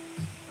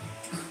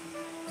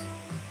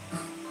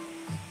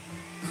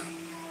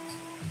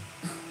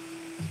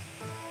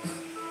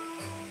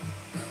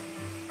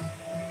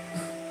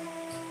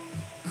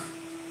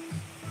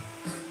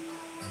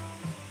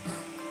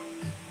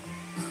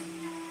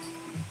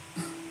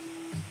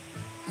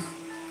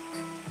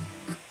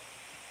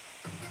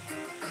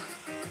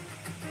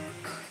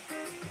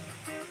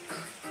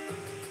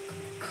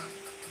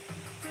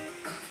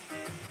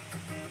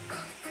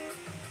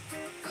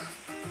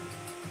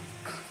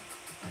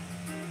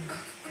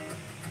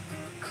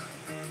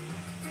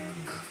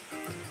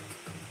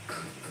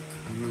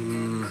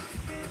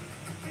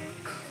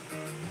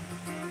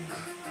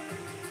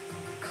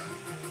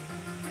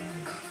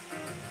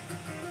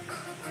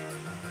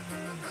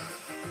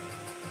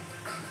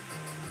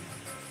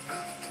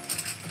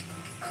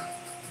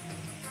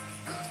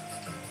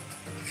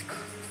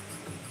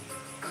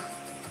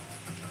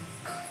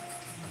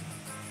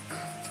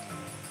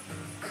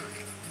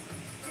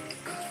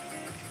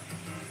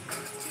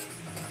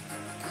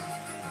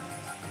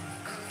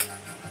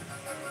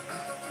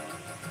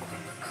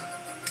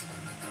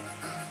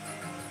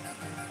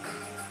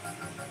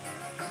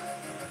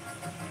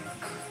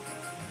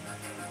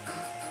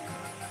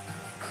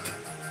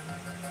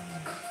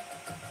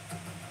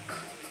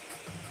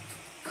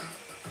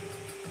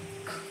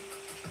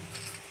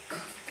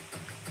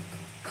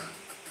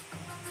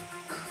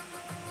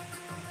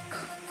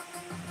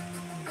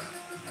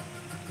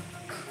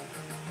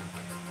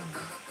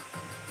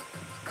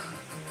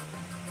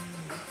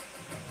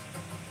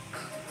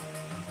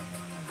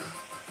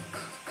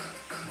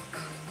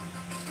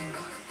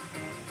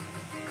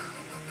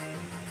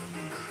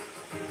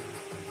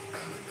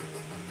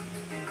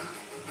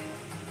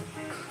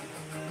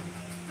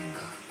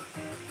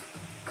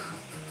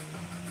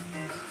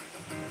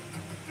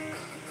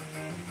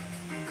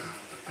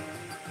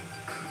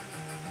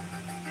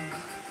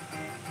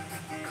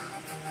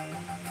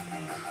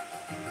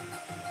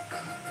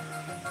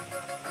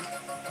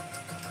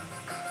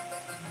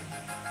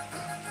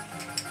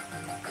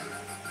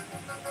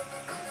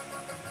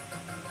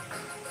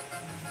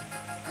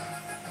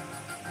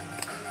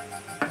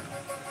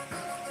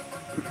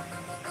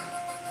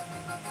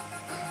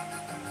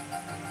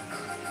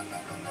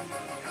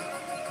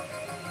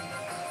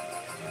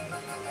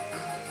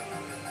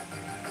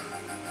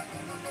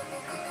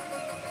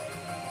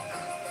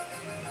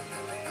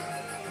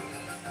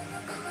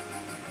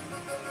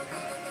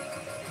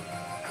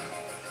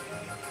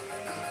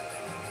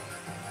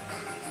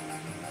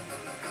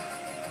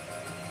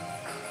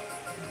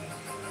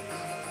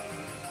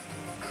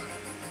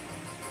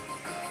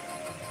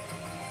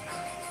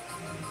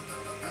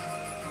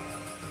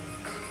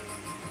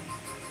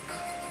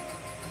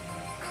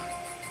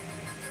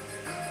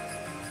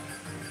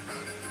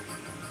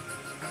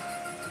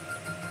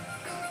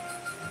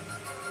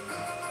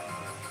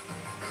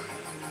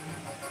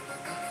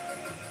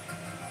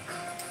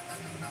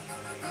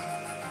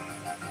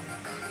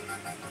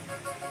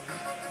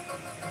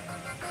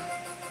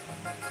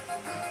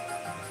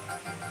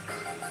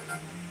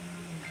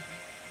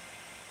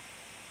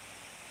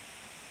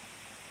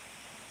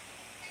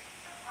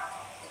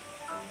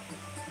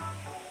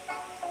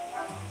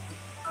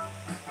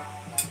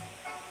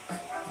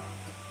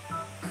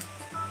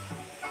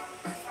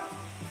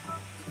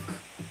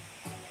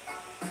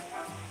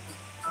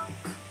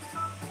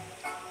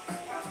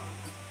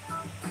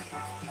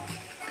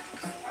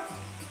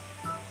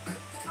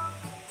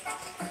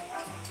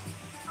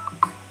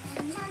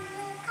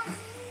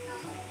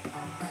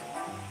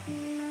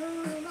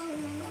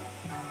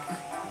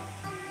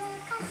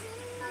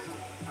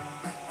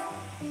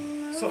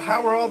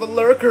 how are all the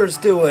lurkers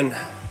doing?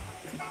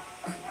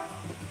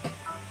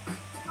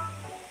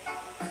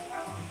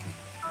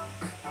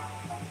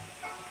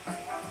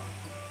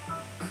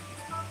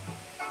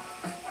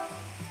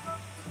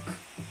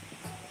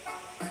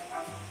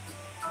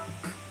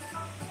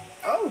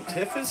 Oh,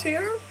 Tiff is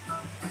here?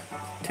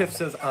 Tiff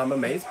says, I'm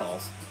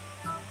amazeballs.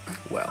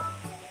 Well,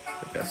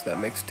 I guess that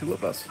makes two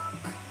of us.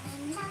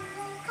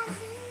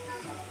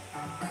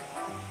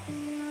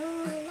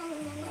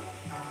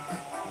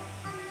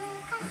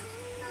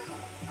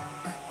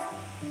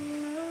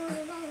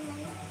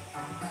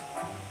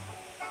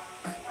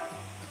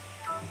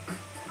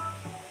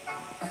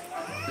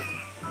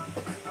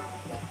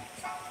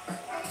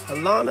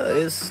 Alana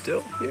is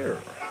still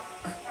here.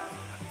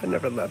 I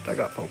never left. I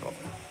got phone call.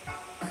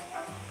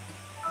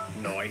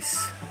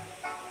 Nice.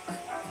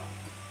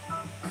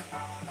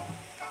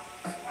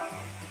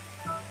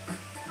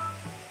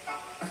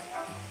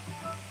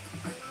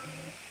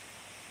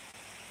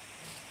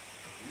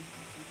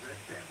 Red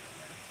family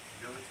man.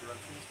 No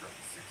interruptions from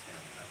 6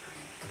 family members.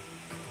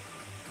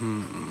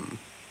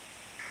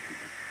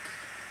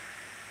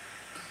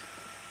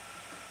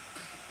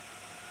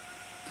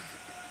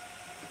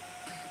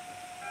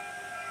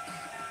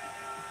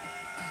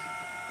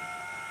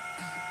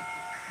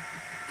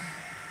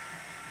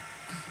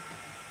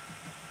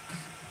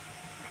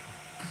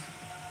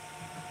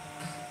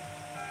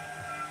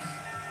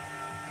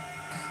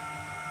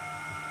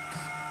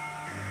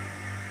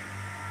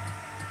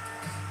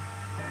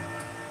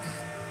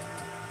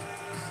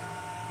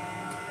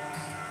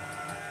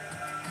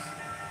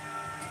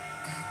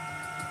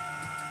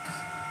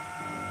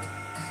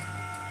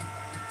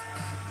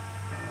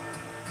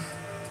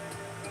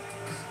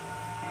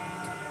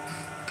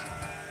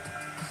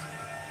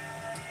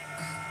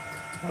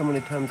 How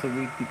many times a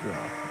week you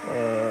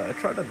draw? I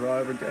try to draw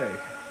every day.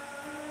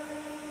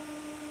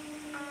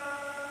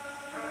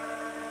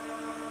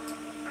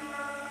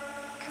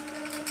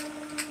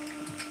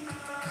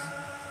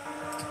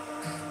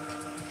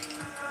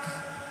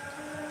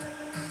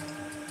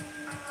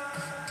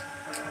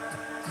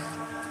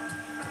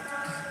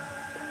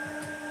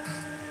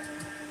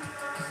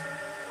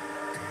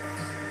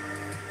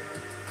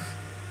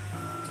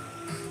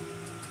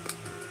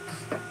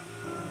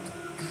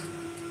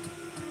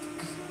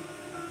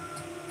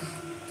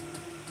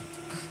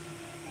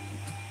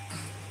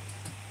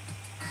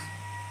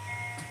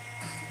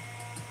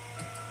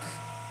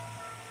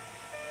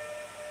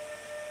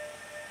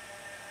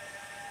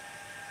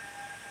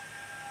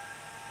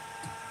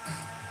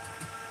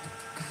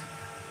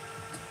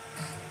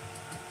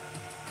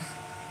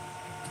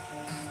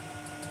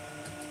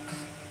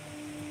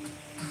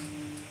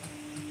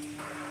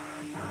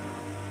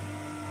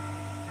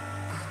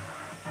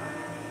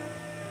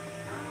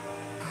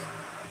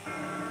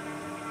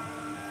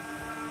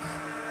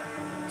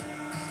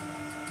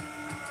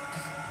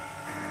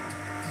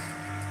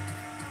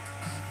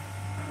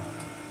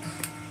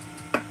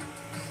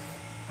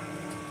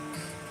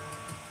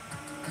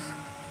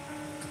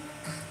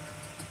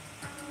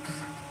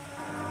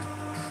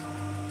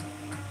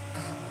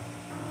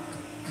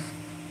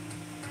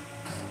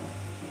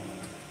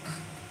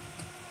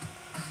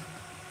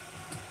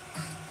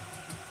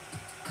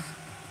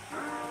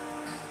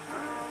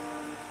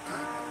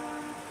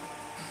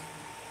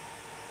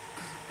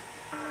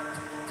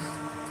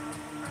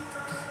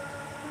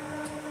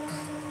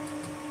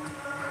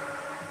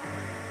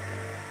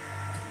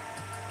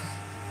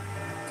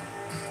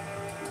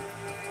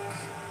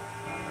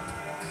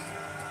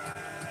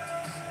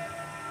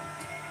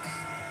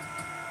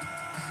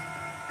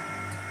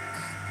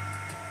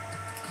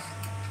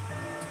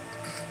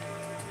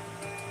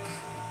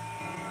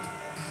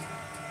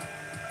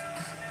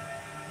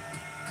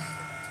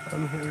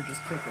 I'm here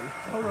just thinking.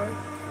 All right.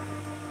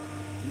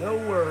 No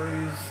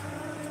worries.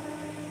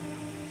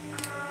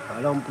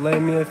 I don't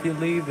blame you if you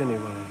leave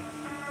anyway.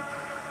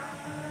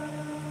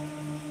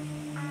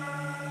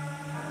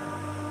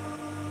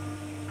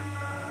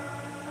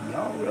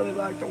 Y'all really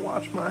like to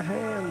watch my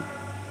hand.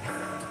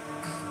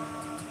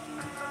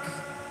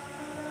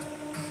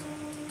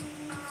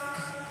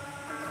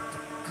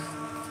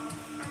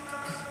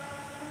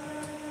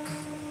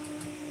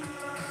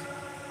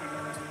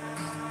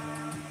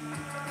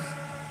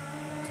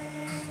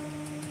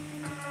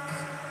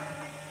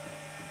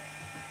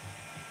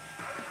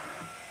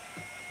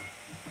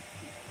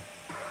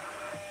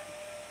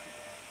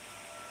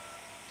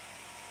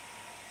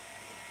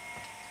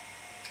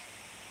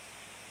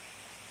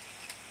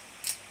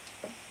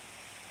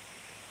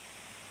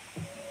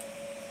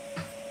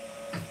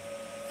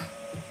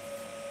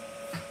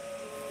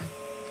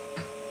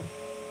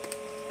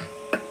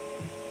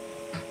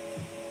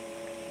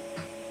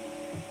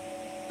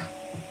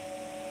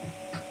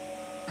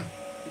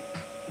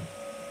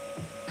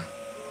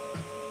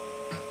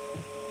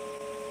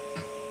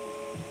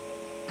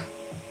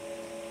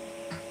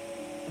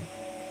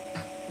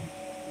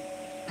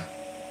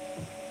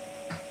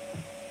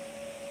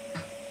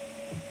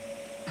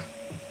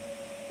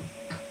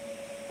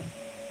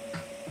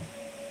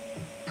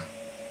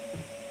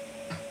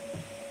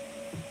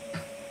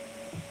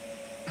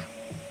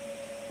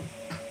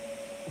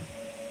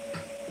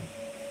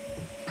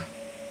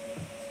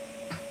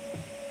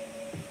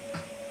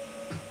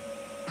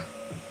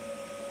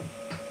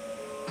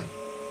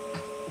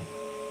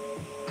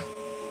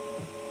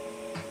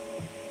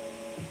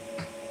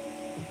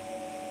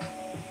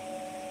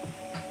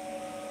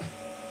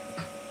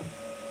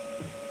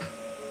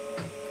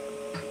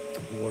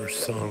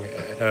 worst song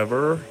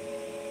ever.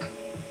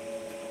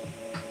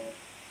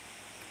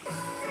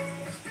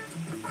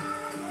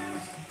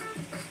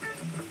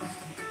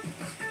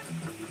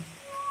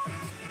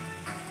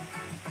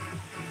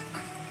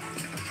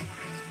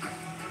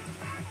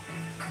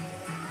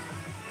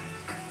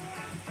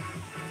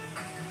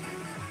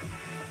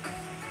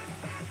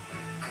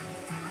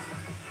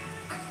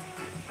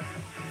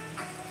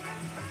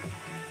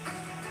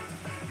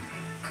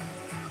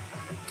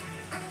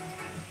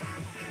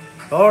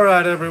 All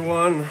right,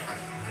 everyone,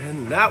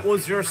 and that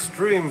was your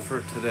stream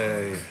for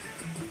today.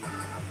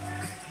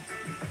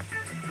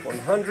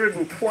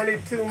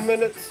 122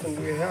 minutes, and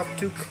we have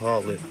to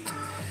call it.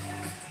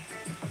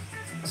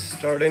 It's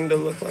starting to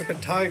look like a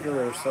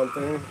tiger or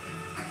something,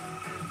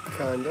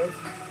 kind of.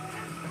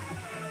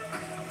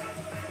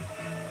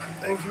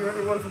 Thank you,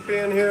 everyone, for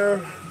being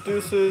here.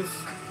 Deuces,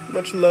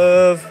 much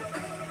love.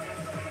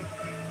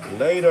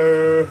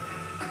 Later.